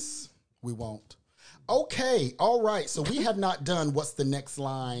do this. We won't. Okay. All right. So we have not done what's the next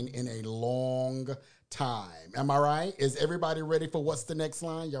line in a long time. Am I right? Is everybody ready for what's the next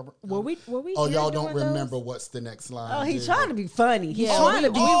line? Y'all, Were we? oh, here y'all doing don't those? remember what's the next line. Oh, he's do you? trying to be funny. He's Yeah. trying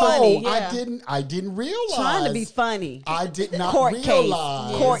to be Oh, funny. Yeah. I didn't realize. Trying to be funny. I did not Court case.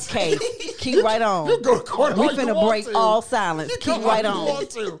 realize. Court case. Keep right on. You go to court We all you finna want break to. all silence. You Keep go right all on. You want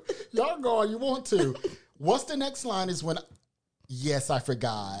to. Y'all go all you want to. What's the next line is when, yes, I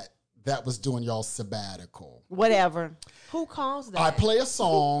forgot. That was doing y'all sabbatical. Whatever. Who calls that? I play a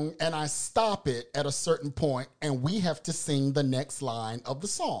song and I stop it at a certain point, and we have to sing the next line of the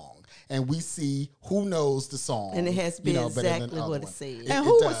song. And we see who knows the song. And it has to be better than exactly the other what it one. said. And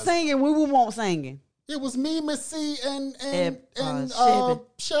who was does. singing? We won't singing. It was me, Miss C, and Shelby.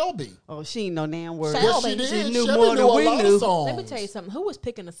 Shelby. Oh, she ain't no damn word. Yes, she Shelby. did. She knew Shelby more than knew a we lot of knew. songs. Let me tell you something. Who was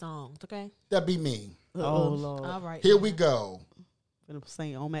picking the songs? Okay. That'd be me. Oh, Lord. All right. Here we go. Finna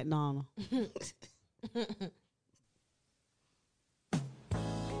sing on McDonald.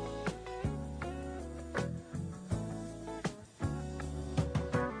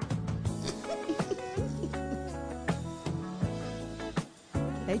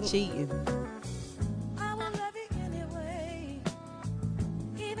 They cheating. I will love you anyway,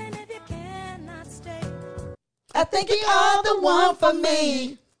 even if you cannot stay. I think you are the one for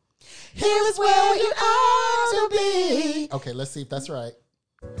me. Here is where you ought to be. Okay, let's see if that's right.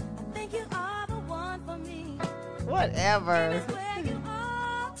 I think you are the one for me. Whatever. It's where you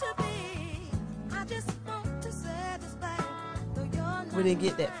ought to be. I just want to satisfy, though you're not, We didn't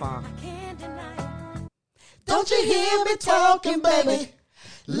get that far. I can't deny. Don't you hear me talking, baby?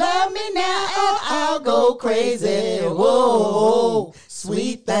 Love me now or I'll go crazy. Whoa,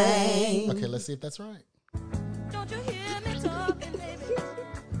 sweet thing. Okay, let's see if that's right. Don't you hear me talking, baby?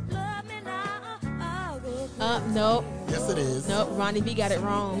 Love me now or I'll go crazy. Nope. Yes, it is. Nope. Ronnie V got it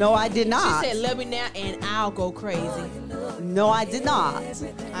wrong. No, I did not. She said, "Love me now, and I'll go crazy." No, I did not.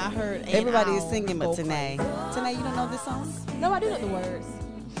 I heard. And Everybody is I'll singing but go Tanae. crazy. Tanae, you don't know this song? No, I do know the words.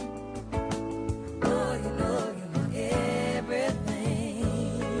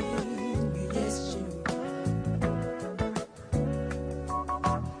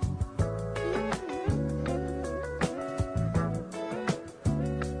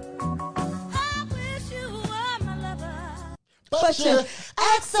 I wish you were my lover. But you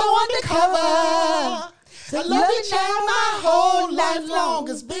act so undercover. I love you now my whole life long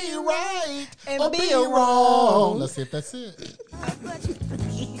is be right And or be be wrong. wrong. Let's see if that's it. But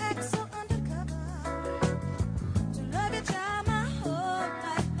you act so undercover. To love you, child, my whole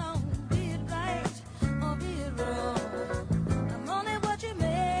life long. Be it right or be it wrong. I'm only what you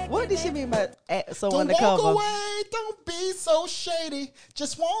make. What did she mean by act so Don't undercover? walk away, don't be so shady.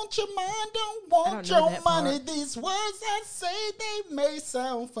 Just want your mind, don't I want don't know your that money. part. These words I say, they may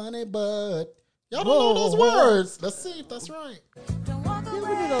sound funny, but y'all don't Whoa, know those whoa. words. Let's see if that's right. Don't walk we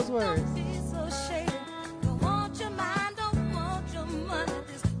away. knew those words. Don't be so shady. Don't want your mind, don't want your money.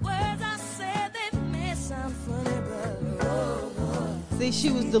 These words I say, they may sound funny, but See,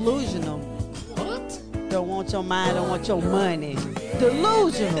 she was delusional. What? Don't want your mind, don't want your money.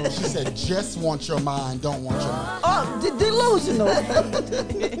 Delusional. She said, just want your mind, don't want your money. Oh, delusional.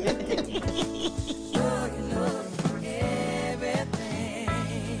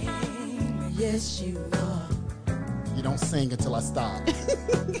 yes, you are. You don't sing until I stop.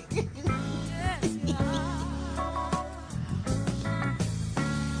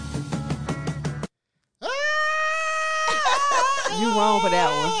 You wrong for that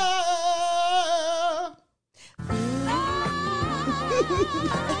one.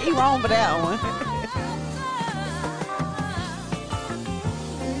 He wrong for that one.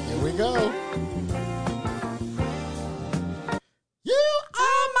 Here we go. You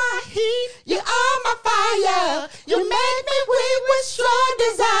are my heat, you are my fire. You make me weak with strong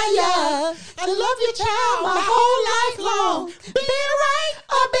desire. I love you, child, my whole life long. Be it right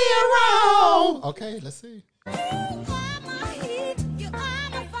or be it wrong. Okay, let's see.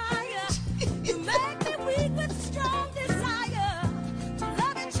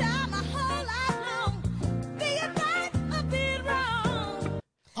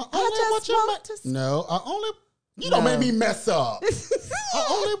 I only want you No, I only. You don't make me mess up. I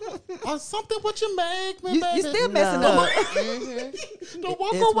only something what you make me, baby. You still messing up. Don't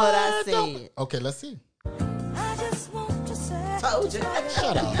walk It's away. what I don't- said. Okay, let's see. I just want to say, Told you.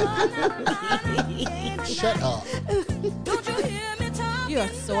 Shut up. Shut up. don't you hear me talking? You are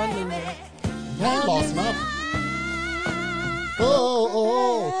so annoying. I ain't lost nothing.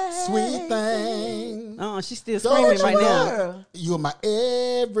 Oh, sweet thing. Oh, she's still Don't screaming you right now. Girl. You're my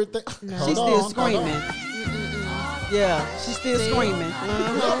everything. Hold She's on, still hold screaming. on. Yeah, she's still screaming.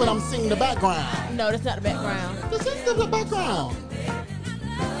 Yeah, but I'm singing the background. No, that's not the background. This is the background.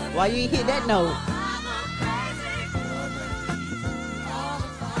 Why you ain't hit that note?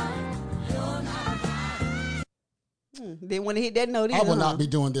 Didn't want to hit that note either. I will huh? not be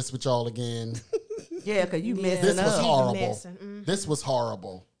doing this with y'all again. Yeah, because you messing This was up. horrible. messing. This was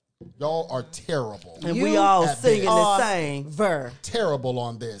horrible. Y'all are terrible. And You we all at singing this. the same. Ver. Terrible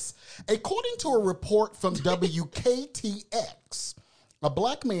on this. According to a report from WKTX, a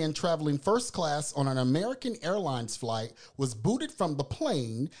black man traveling first class on an American Airlines flight was booted from the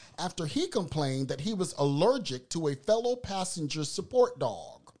plane after he complained that he was allergic to a fellow passenger's support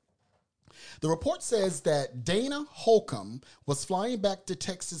dog. The report says that Dana Holcomb was flying back to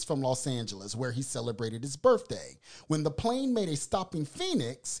Texas from Los Angeles, where he celebrated his birthday, when the plane made a stop in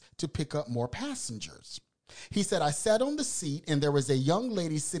Phoenix to pick up more passengers. He said, I sat on the seat and there was a young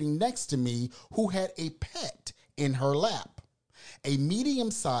lady sitting next to me who had a pet in her lap, a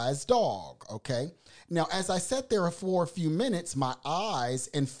medium-sized dog, okay? Now, as I sat there for a few minutes, my eyes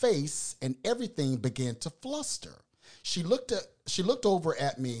and face and everything began to fluster. She looked over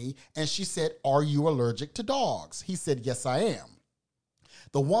at me and she said, are you allergic to dogs? He said, yes, I am.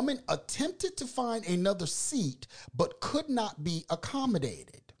 The woman attempted to find another seat but could not be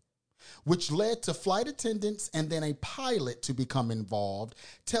accommodated, which led to flight attendants and then a pilot to become involved,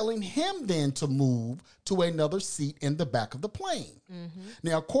 telling him then to move to another seat in the back of the plane.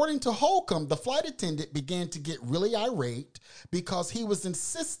 Now, according to Holcomb, the flight attendant began to get really irate because he was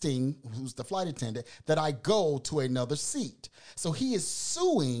insisting, who's the flight attendant, that I go to another seat. So he is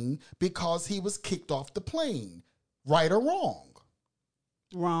suing because he was kicked off the plane. Right or wrong?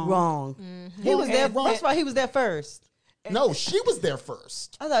 Wrong. Wrong. He was there. Wrong. That's why he was there first. No, she was there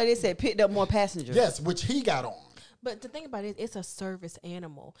first. I thought they said picked up more passengers. Yes, which he got on. But the thing about it, it's a service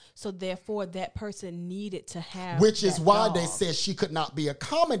animal, so therefore that person needed to have. Which is that why dog. they said she could not be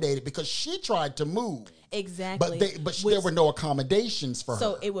accommodated because she tried to move, exactly. but Which- there were no accommodations for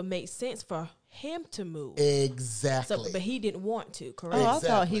So her. it would make sense for him to move. Exactly. So, but he didn't want to. Correct. Oh, I thought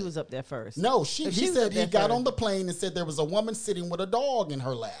Exactly. he was up there first. No, If he was said up he there got first. on the plane and said there was a woman sitting with a dog in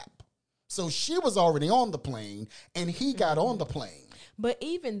her lap. So she was already on the plane and he got on the plane. But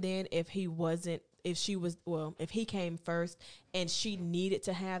even then, if he wasn't, if she was, well, if he came first and she needed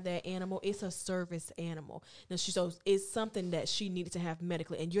to have that animal, it's a service animal. Now, so it's something that she needed to have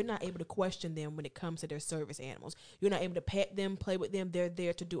medically, and you're not able to question them when it comes to their service animals. You're not able to pet them, play with them. They're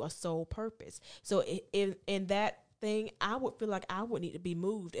there to do a sole purpose. So in that thing, I would feel like I would need to be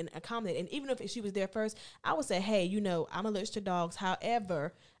moved and accommodated. And even if she was there first, I would say, hey, I'm allergic to dogs.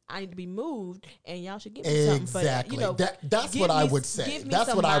 However, I need to be moved, and y'all should give me something for that. Exactly. That's give what I me- would say. Give me That's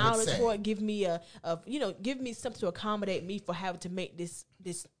some what I would mileage say. for it. Give me give me something to accommodate me for having to make this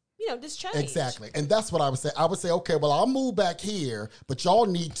change. Exactly. And that's what I would say. I would say, okay, well, I'll move back here, but y'all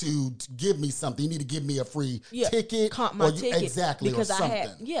need to give me something. You need to give me a free ticket. Comp my or ticket exactly. because or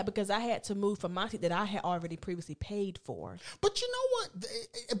something. because I had to move from my seat that I had already previously paid for. But you know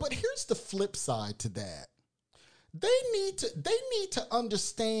what? But here's the flip side to that. They need to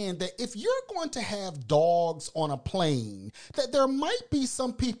understand that if you're going to have dogs on a plane, that there might be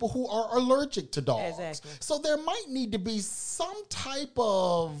some people who are allergic to dogs. Exactly. So there might need to be some type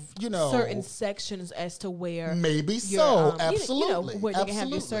of, Certain sections as to where maybe your, so. Absolutely. where you can have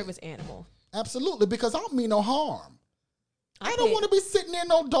your Absolutely. service animal. Absolutely, because I don't mean no harm. I don't paid- want to be sitting there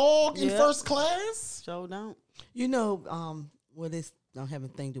no dog in Yeah. first class. So don't. This don't have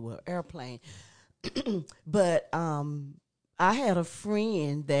anything to do with an airplane. But I had a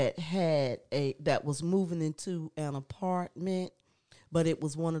friend that was moving into an apartment, but it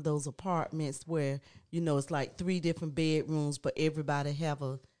was one of those apartments where, it's like 3 different bedrooms, but everybody have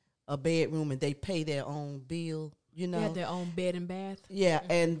a bedroom and they pay their own bill, They had their own bed and bath. Yeah,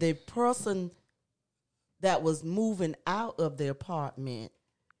 and the person that was moving out of the apartment,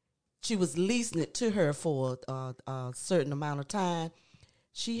 she was leasing it to her for a certain amount of time.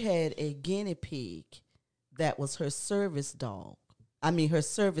 She had a guinea pig that was her service dog. Her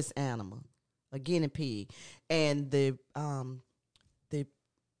service animal, a guinea pig. And the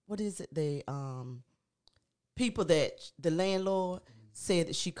people that the landlord said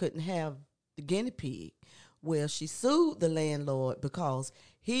that she couldn't have the guinea pig. Well, she sued the landlord because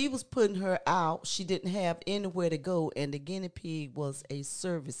he was putting her out. She didn't have anywhere to go, and the guinea pig was a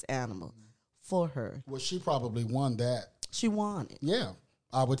service animal for her. Well, she probably won that. She won it. Yeah,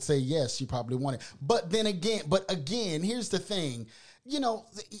 I would say yes, she probably won it. But again, here's the thing.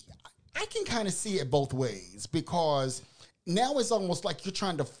 I can kind of see it both ways, because now it's almost like you're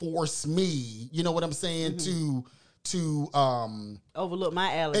trying to force me, you know what I'm saying, to Overlook my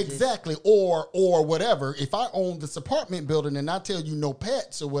allergies. exactly, or whatever. If I own this apartment building and I tell you no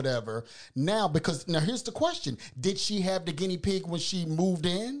pets or whatever, now here's the question: did she have the guinea pig when she moved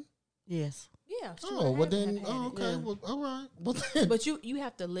in? Yes. Yeah. She Oh, would well have then, had it. okay, Yeah. well, all right. Well then, But you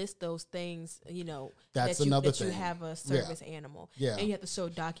have to list those things, That's that you, another that you thing. have a service animal. Yeah. And you have to show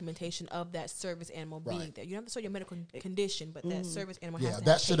documentation of that service animal being Right. there. You don't have to show your medical condition, but that service animal has yeah, to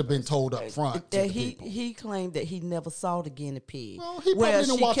that have should have been papers. told up front to That the he people. he claimed that he never saw the guinea pig. Well, he probably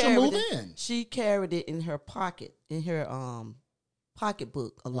didn't she watch her carried move it- in. She carried it in her pocket,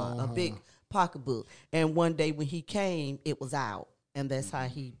 pocketbook a lot, a big pocketbook. And one day when he came, it was out, and that's how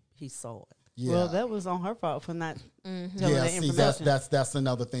he saw it. Yeah. Well, that was on her fault for not telling Yeah, that see, information. that's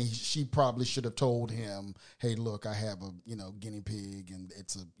another thing. She probably should have told him, "Hey, look, I have a guinea pig, and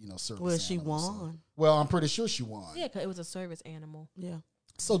it's a service." Well, she animal, so- won. Well, I'm pretty sure she won. Yeah, because it was a service animal. Yeah.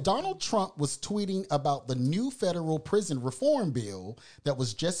 So Donald Trump was tweeting about the new federal prison reform bill that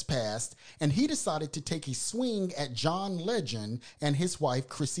was just passed, and he decided to take a swing at John Legend and his wife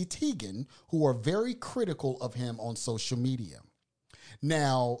Chrissy Teigen, who are very critical of him on social media.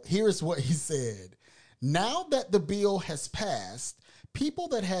 Now, here's what he said. Now that the bill has passed, people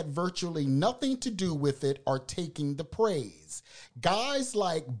that had virtually nothing to do with it are taking the praise. Guys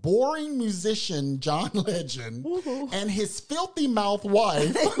like boring musician John Legend and his filthy mouth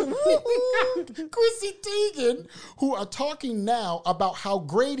wife, Chrissy Teigen, who are talking now about how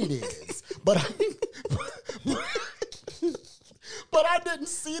great it is. But I didn't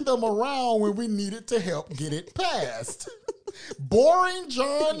see them around when we needed to help get it passed. Boring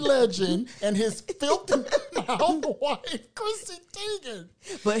John Legend and his filthy mouth wife, Chrissy Teigen.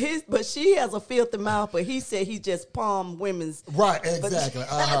 But she has a filthy mouth, but he said he just palmed women's. Right, exactly.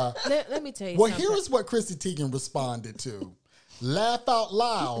 Let me tell you Well, something. here is what Chrissy Teigen responded to. Laugh out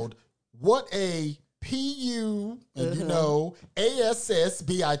loud. What a P-U, and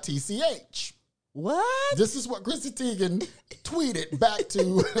A-S-S-B-I-T-C-H. What? This is what Chrissy Teigen tweeted back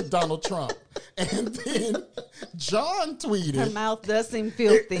to Donald Trump. And then John tweeted. Her mouth does seem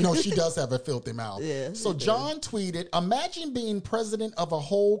filthy. No, she does have a filthy mouth. Yeah, So John tweeted, imagine being president of a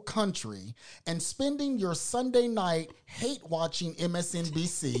whole country and spending your Sunday night hate watching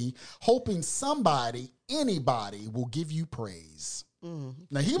MSNBC, hoping anybody will give you praise.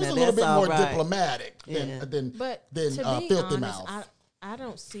 Now, he was Now, a little that's bit all more right. diplomatic Yeah. than But to be filthy honest, mouth. I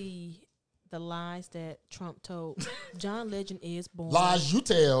don't see the lies that Trump told. John Legend is born. Lies you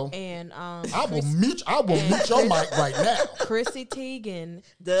tell. And I will mute your mic right now. Chrissy Teigen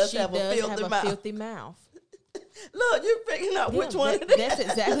Does she have a does filthy have mouth. a filthy mouth. Look, you're figuring out which Yeah, one that- it is. That's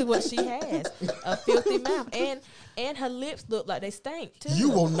exactly what she has. A filthy mouth. And her lips look like they stank too. You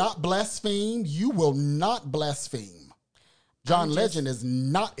will not blaspheme. You will not blaspheme. John Legend is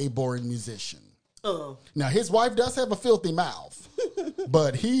not a boring musician. Now, his wife does have a filthy mouth,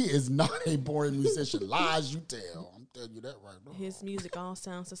 but he is not a boring musician. Lies you tell. I'm telling you that right now. His music all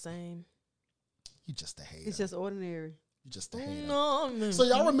sounds the same. You just a hater. It's just ordinary. You just a hater. No, So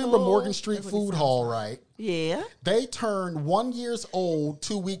y'all remember Morgan Street Food Hall, right? Yeah. They turned 1 year old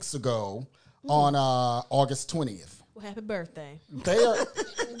 2 weeks ago on August 20th. Well, happy birthday.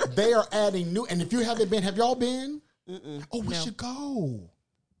 They are adding new. And if you haven't been, have y'all been? Oh, we should go.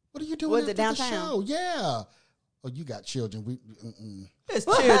 What are you doing Was after it the downtown? show? Yeah. Oh, you got children. There's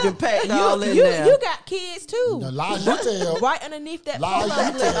children packed all in you there. got kids too. No, lies you tell. Right underneath that Lies photo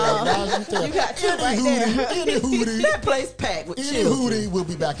you clip. tell. Lies you tell. You got two right Any there. hootie. Any hootie. That place packed with Any children. hootie. We'll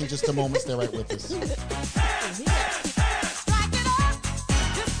be back in just a moment. Stay right with us. Strike it up,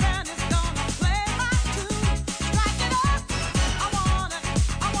 this band is gonna play my tune. Strike it up, I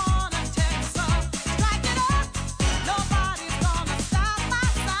wanna tell you so. Strike it up, nobody's gonna stop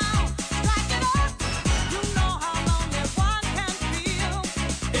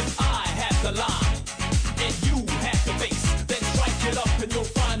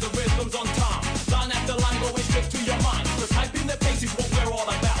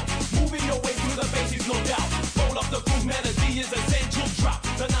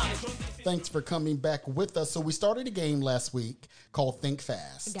Thanks for coming back with us. So we started a game last week called Think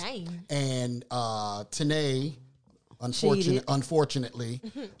Fast. Game. And Tanae, Cheated. unfortunately,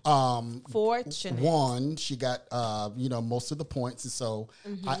 Fortunate. won. She got most of the points, and so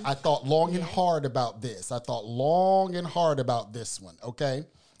I thought long and hard about this. I thought long and hard about this one. Okay,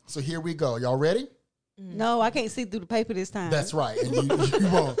 so here we go. Y'all ready? No, I can't see through the paper this time. That's right. And you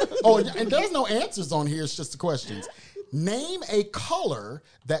won't. Oh, and there's no answers on here. It's just the questions. Name a color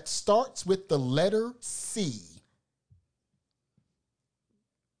that starts with the letter C.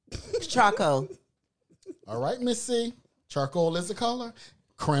 Charcoal. All right, Miss C. Charcoal is a color.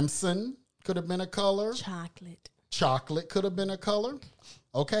 Crimson could have been a color. Chocolate. Chocolate could have been a color.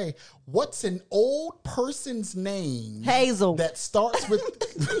 Okay. What's an old person's name? Hazel. That starts with.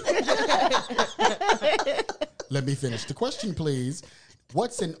 Let me finish the question, please.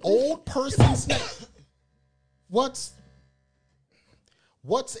 What's an old person's name? What's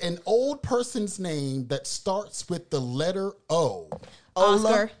an old person's name that starts with the letter O?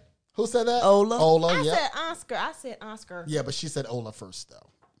 Oscar. Who said that? Ola. Ola, I yeah. said Oscar. I said Oscar. Yeah, but she said Ola first, though.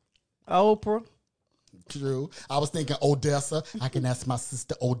 Oprah. True. I was thinking Odessa. I can ask my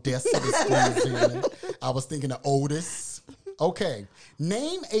sister Odessa to squeeze in. I was thinking of Otis. Okay.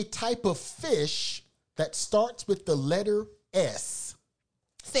 Name a type of fish that starts with the letter S.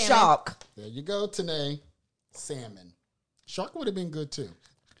 Salmon. Shark. There you go, Tanae. Salmon. Shark would have been good too.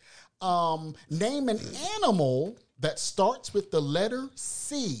 Name an animal that starts with the letter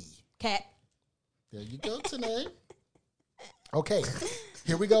C. Cat. There you go, Tanae. Okay,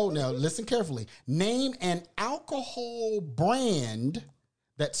 here we go. Now, listen carefully. Name an alcohol brand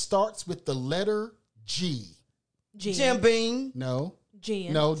that starts with the letter G. Gin. Jim Beam. No.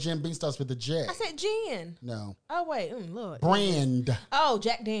 Gin. No, Jim Beam starts with a J. I said gin. No. Oh wait, Lord. Brand. Oh,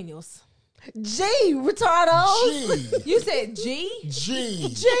 Jack Daniels. G, retardo. G. You said G?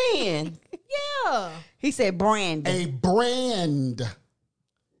 G. Jan. Yeah. He said brand. A brand.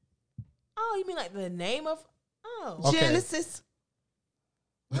 Oh, you mean like the name of? Oh. Okay. Genesis.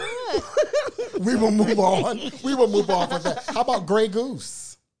 We will move on. We will move on from that. How about Grey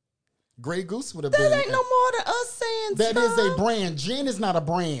Goose? Grey Goose would have been. That ain't no more than us saying That is stuff. a brand. Gin is not a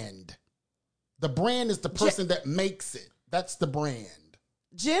brand. The brand is the person that makes it. That's the brand.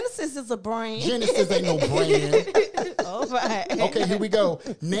 Genesis is a brand. Genesis ain't no brand. All right. Okay, here we go.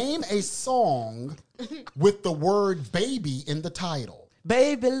 Name a song with the word baby in the title.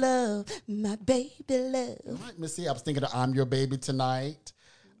 Baby love, my baby love. All right, Missy, I was thinking of I'm Your Baby Tonight.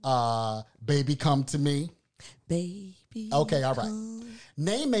 Baby Come to Me. Baby. Okay, all right.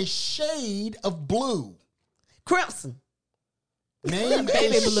 Name a shade of blue. Crimson. Name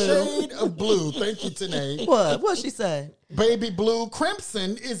a shade of blue. Thank you, Tanae. What? What she say? Baby blue.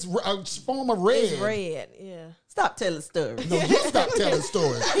 Crimson is a form of red. It's red. Yeah. Stop telling stories. No, you stop telling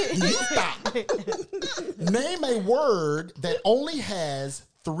stories. You stop. Name a word that only has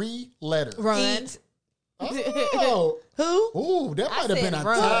 3 letters. Run. Oh. Who? Ooh, that might have said been a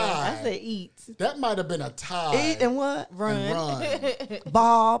run. tie. I said eat. That might have been a tie. Eat and what? Run. And run.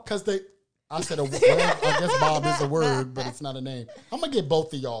 Bob. Because I said a word. I guess Bob is a word, but it's not a name. I'm going to give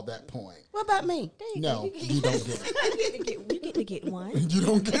both of y'all that point. What about me? No, you don't get it. You get to get one. You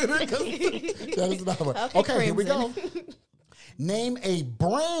don't get it? 'Cause that is not a word. Okay, here we go. Name a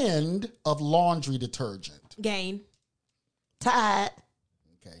brand of laundry detergent. Gain. Tide.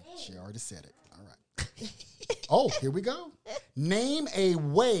 Okay, she already said it. All right. Oh, here we go. Name a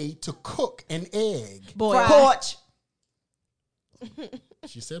way to cook an egg. Boy. Porch.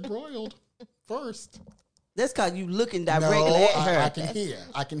 She said broiled first. That's cause you looking directly No, at her. I can hear.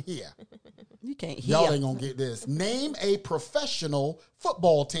 I can hear. You can't hear. Y'all ain't gonna get this. Name a professional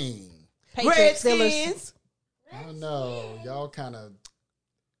football team. Patriots. Redskins. Oh no, y'all kind of.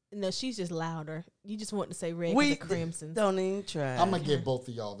 No, she's just louder. You just want to say red We with the crimsons. don't even try. I'm gonna give both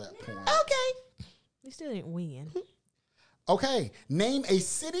of y'all that point. Okay. You still didn't win. Okay, name a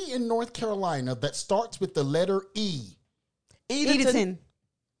city in North Carolina that starts with the letter E. Edenton.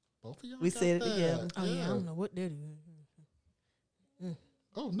 Both of y'all. We got said it that. together. Oh yeah, I don't know what they're doing.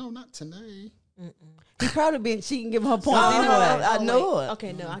 Oh no, not today. He probably been. She can give her points Oh, anyway. I know wait. it.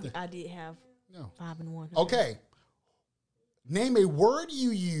 Okay, no, I did have No. 5 and 1. Okay. Name a word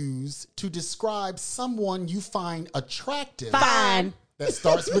you use to describe someone you find attractive. Fine. That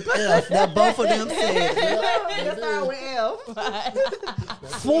starts with F. Now both of them said.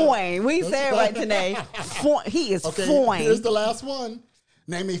 Foin. We said it right today. Foin. He is Okay, foin. here's the last one.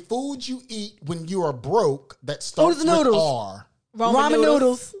 Name a food you eat when you are broke that starts Oodles with noodles. R. Ramen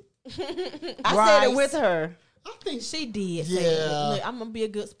noodles. I said Rice. it with her. I think She did. Yeah. Say it. Look, I'm gonna be a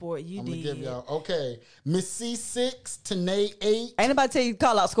good sport. You I'm did. gonna give y'all. Okay, Miss C 6, Tanae 8, Ain't nobody tell you to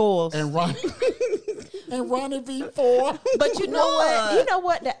call out scores. and Ronnie and Ronnie V 4. But you know what? You know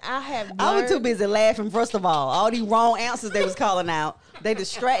what? That I have learned. I was too busy laughing. First of all these wrong answers they was calling out, they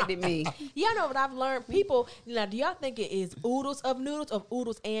distracted me. Y'all know what I've learned? People, now, do y'all think it is oodles of noodles or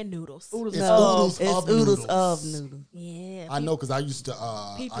oodles and noodles? Oodles It's of, oodles it's of oodles noodles. of noodles. Yeah. I know because I used to.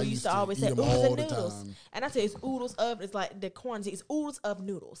 People I used to always eat say them oodles all and the noodles. time. And I say it's oodles of, it's like the quantity is oodles of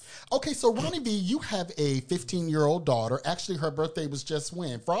noodles. Okay, so Ronnie V, you have a 15-year-old daughter. Actually, her birthday was just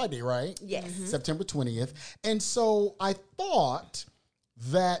when? Friday, right? Yes. September 20th. And so I thought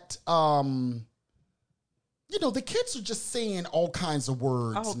that, the kids are just saying all kinds of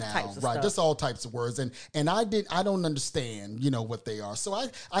words All now, types of right? stuff. Just all types of words. And I don't understand, what they are. So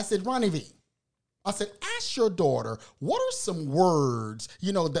I said, Ronnie V, I said, ask your daughter, what are some words,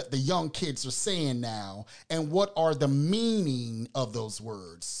 that the young kids are saying now, and what are the meaning of those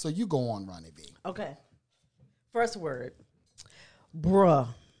words? So you go on, Ronnie V. Okay. First word, bruh.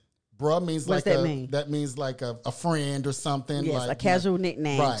 Bruh means What like does that mean? That means like a friend or something. Yes, like, a casual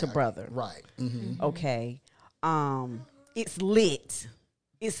nickname right, to brother. Right. Mm-hmm. Okay. It's lit.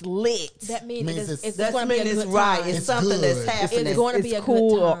 It's lit. That means Means it's, it's- That's going to be mean a it's good right. time. It's It's something good. that's happening. It's going to it's be a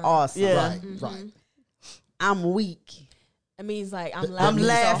cool good or time. awesome. Yeah. Right, right. I'm weak. It means like I'm I'm laughing,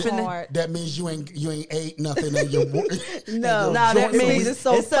 laughing. so hard. That means you ain't ate nothing in your No, No, that that means means it's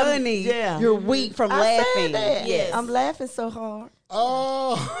so it's some- funny. yeah. You're weak from I laughing. said that. Yes. I'm laughing so hard.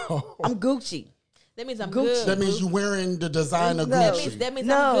 Oh. I'm Gucci. That means I'm Gucci. good. That means you wearing the designer No. Gucci. That means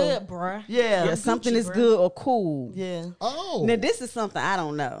No. I'm good, bruh. Yeah. Yeah, I'm something Gucci, is bruh. good or cool. Yeah. Oh. Now this is something I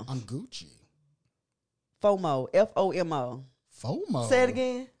don't know. I'm Gucci. FOMO. FOMO. FOMO. Say it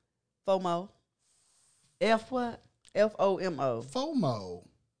again. FOMO. F what? FOMO. FOMO.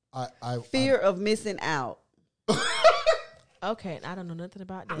 I Fear of missing out. Okay, I don't know nothing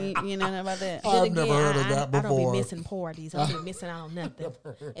about that. You know nothing about that? I've Then never heard of that I don't before. be missing parties. I don't be missing out on nothing.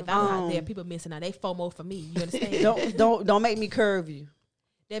 If I'm not there, people missing out. They FOMO for me. You understand? Don't make me curve you.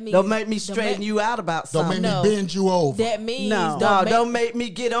 That means Don't make me straighten you out about don't something. make No. me bend you over. That means No. No, don't make me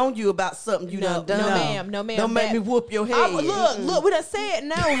get on you about something you no, done done. no, ma'am, no, ma'am. Don't make That- me whoop your head. Look, we done said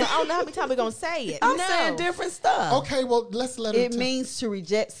no. I don't know how many times we gonna say it. I'm no. saying different stuff. Okay, well, let's let her It means to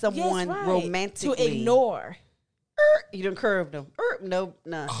reject Yes, someone right. romantically. To ignore. You done curved them. No,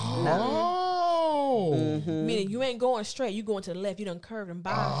 no. Oh. Meaning you ain't going straight. You going to the left. You done curved and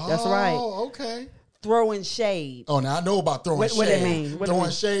by. That's right. Oh, okay. Throwing shade. Oh, now I know about throwing shade. What it mean? What it Throwing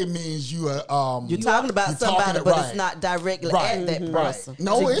mean? shade means you You're talking about you're somebody, talking it but right. it's not directly right, at that right. person.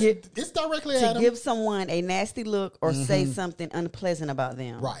 No, To it's directly To at him. give someone a nasty look or say something unpleasant about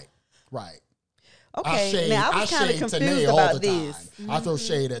them. Right, right. Okay. Now I was kind of shade confused Tanae all about the this. time. I throw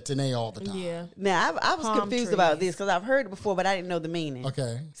shade at Tanae all the time. Yeah. Now I was Palm confused about trees. this because I've heard it before, but I didn't know the meaning.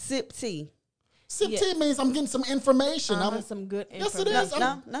 Okay. Sip tea. Sip Yeah. tea means I'm getting some information. I'm Some good Yes, it information.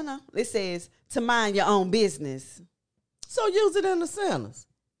 is. No. It says to mind your own business. So use it in the sentence.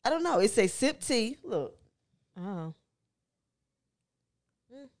 I don't know. It says sip tea. Look. Oh.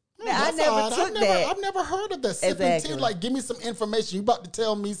 Now, I That's never odd. took that. I've never heard of that. Sipping Exactly. tea, like give me some information. You about to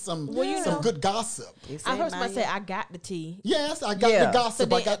tell me some know. good gossip. It I say heard somebody mind say your- I got the tea. Yes, I got Yeah. the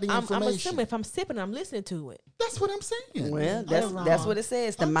gossip. So I got the I'm information. assuming if I'm sipping, I'm listening to it. That's what I'm saying. Well, I that's what it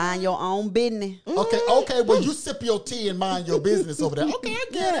says. To mind your own business. Okay. Well, you sip your tea and mind your business over there. Okay, I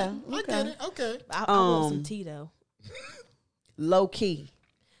get Yeah, it. I get it. Okay. I want some tea though. Low key.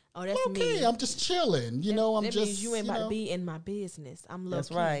 Oh, that's Okay, me. I'm just chilling. You know, I'm that just. means you ain't about to be in my business. I'm low That's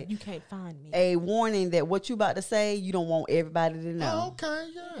key. right. You can't find me. A warning that what you about to say, you don't want everybody to know. Oh, okay,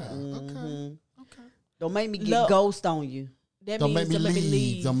 yeah. Okay. Okay. Don't make me get Look. ghost on you. That Don't means make me don't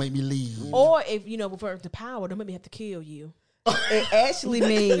leave. Don't make me leave. Or if for the power, don't make me have to kill you. It actually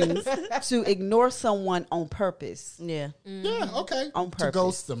means to ignore someone on purpose. Yeah. Yeah, okay. On To purpose.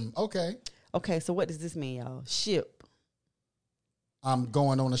 ghost them. Okay. Okay, so what does this mean, y'all? Ship. I'm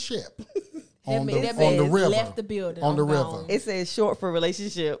going on a ship. That on mean- the that on the means river. left the building. On the I'm river. gone. It says short for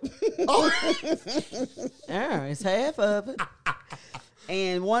relationship. Yeah, it's half of it.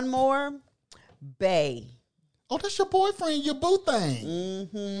 And one more, bae. Oh, that's your boyfriend, your boo thing.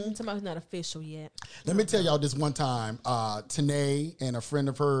 Somebody who's not official yet. Let me tell y'all this one time. Tanae and a friend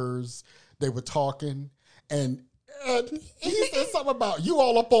of hers, they were talking, and he said something about you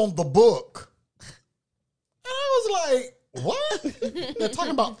all up on the book. And I was like, What? They're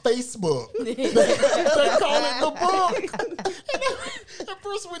talking about Facebook. They call it the book. And at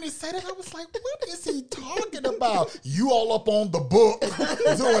first when he said it, I was like, what is he talking about? You all up on the book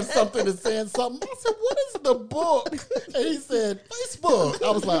doing something and saying something. I said, what is the book? And he said, Facebook.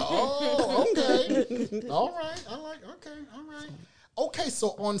 I was like, oh, okay. All right. All right. Okay,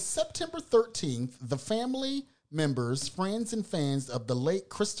 so on September 13th, the family members, friends, and fans of the late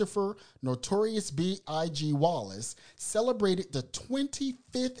Christopher Notorious B.I.G. Wallace celebrated the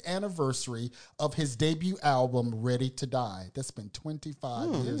 25th anniversary of his debut album, Ready to Die. That's been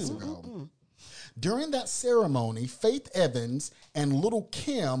 25 years ago. During that ceremony, Faith Evans and Little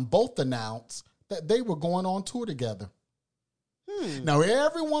Kim both announced that they were going on tour together. Now,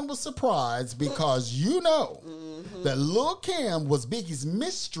 everyone was surprised because that Lil' Kim was Biggie's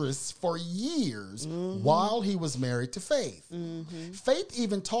mistress for years while he was married to Faith. Faith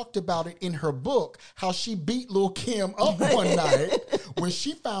even talked about it in her book, how she beat Lil' Kim up one night when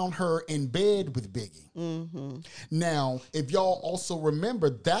she found her in bed with Biggie. Now, if y'all also remember,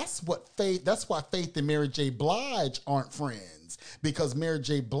 that's why Faith and Mary J. Blige aren't friends. Because Mary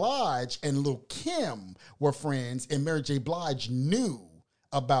J. Blige and Lil' Kim were friends, and Mary J. Blige knew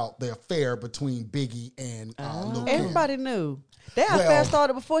about the affair between Biggie and Lil' Kim. Everybody knew. That affair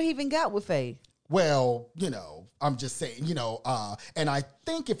started before he even got with Faith. Well, I'm just saying, and I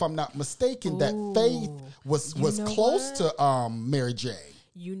think if I'm not mistaken, that Faith was close to Mary J.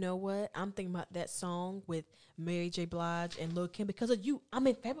 You know what? I'm thinking about that song with Mary J. Blige and Lil' Kim because of you. I'm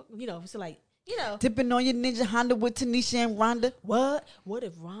in February, so like, Tipping on your Ninja Honda with Tanisha and Rhonda. What? What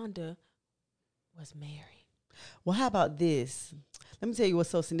if Rhonda was married? Well, how about this? Let me tell you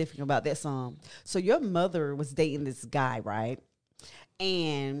what's so significant about that song. So your mother was dating this guy, right?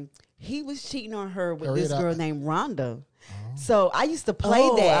 And he was cheating on her with this girl named Rhonda. So I used to play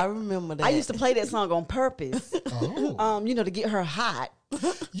that. I remember that. I used to play that song on purpose. To get her hot.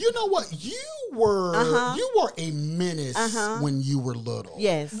 You know what? You were a menace when you were little.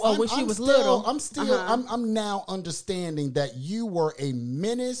 Yes. Well, when she was little. I'm now understanding that you were a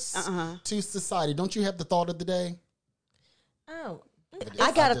menace to society. Don't you have the thought of the day? Oh.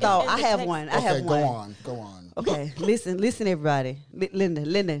 I got a thought. I have one. I have one. Go on. Okay, listen, everybody. Linda,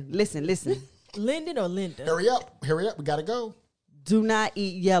 listen. Lyndon or Linda? Hurry up. We gotta go. Do not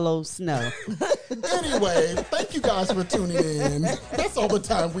eat yellow snow. Anyway, thank you guys for tuning in. That's all the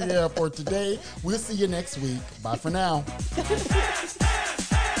time we have for today. We'll see you next week. Bye for now.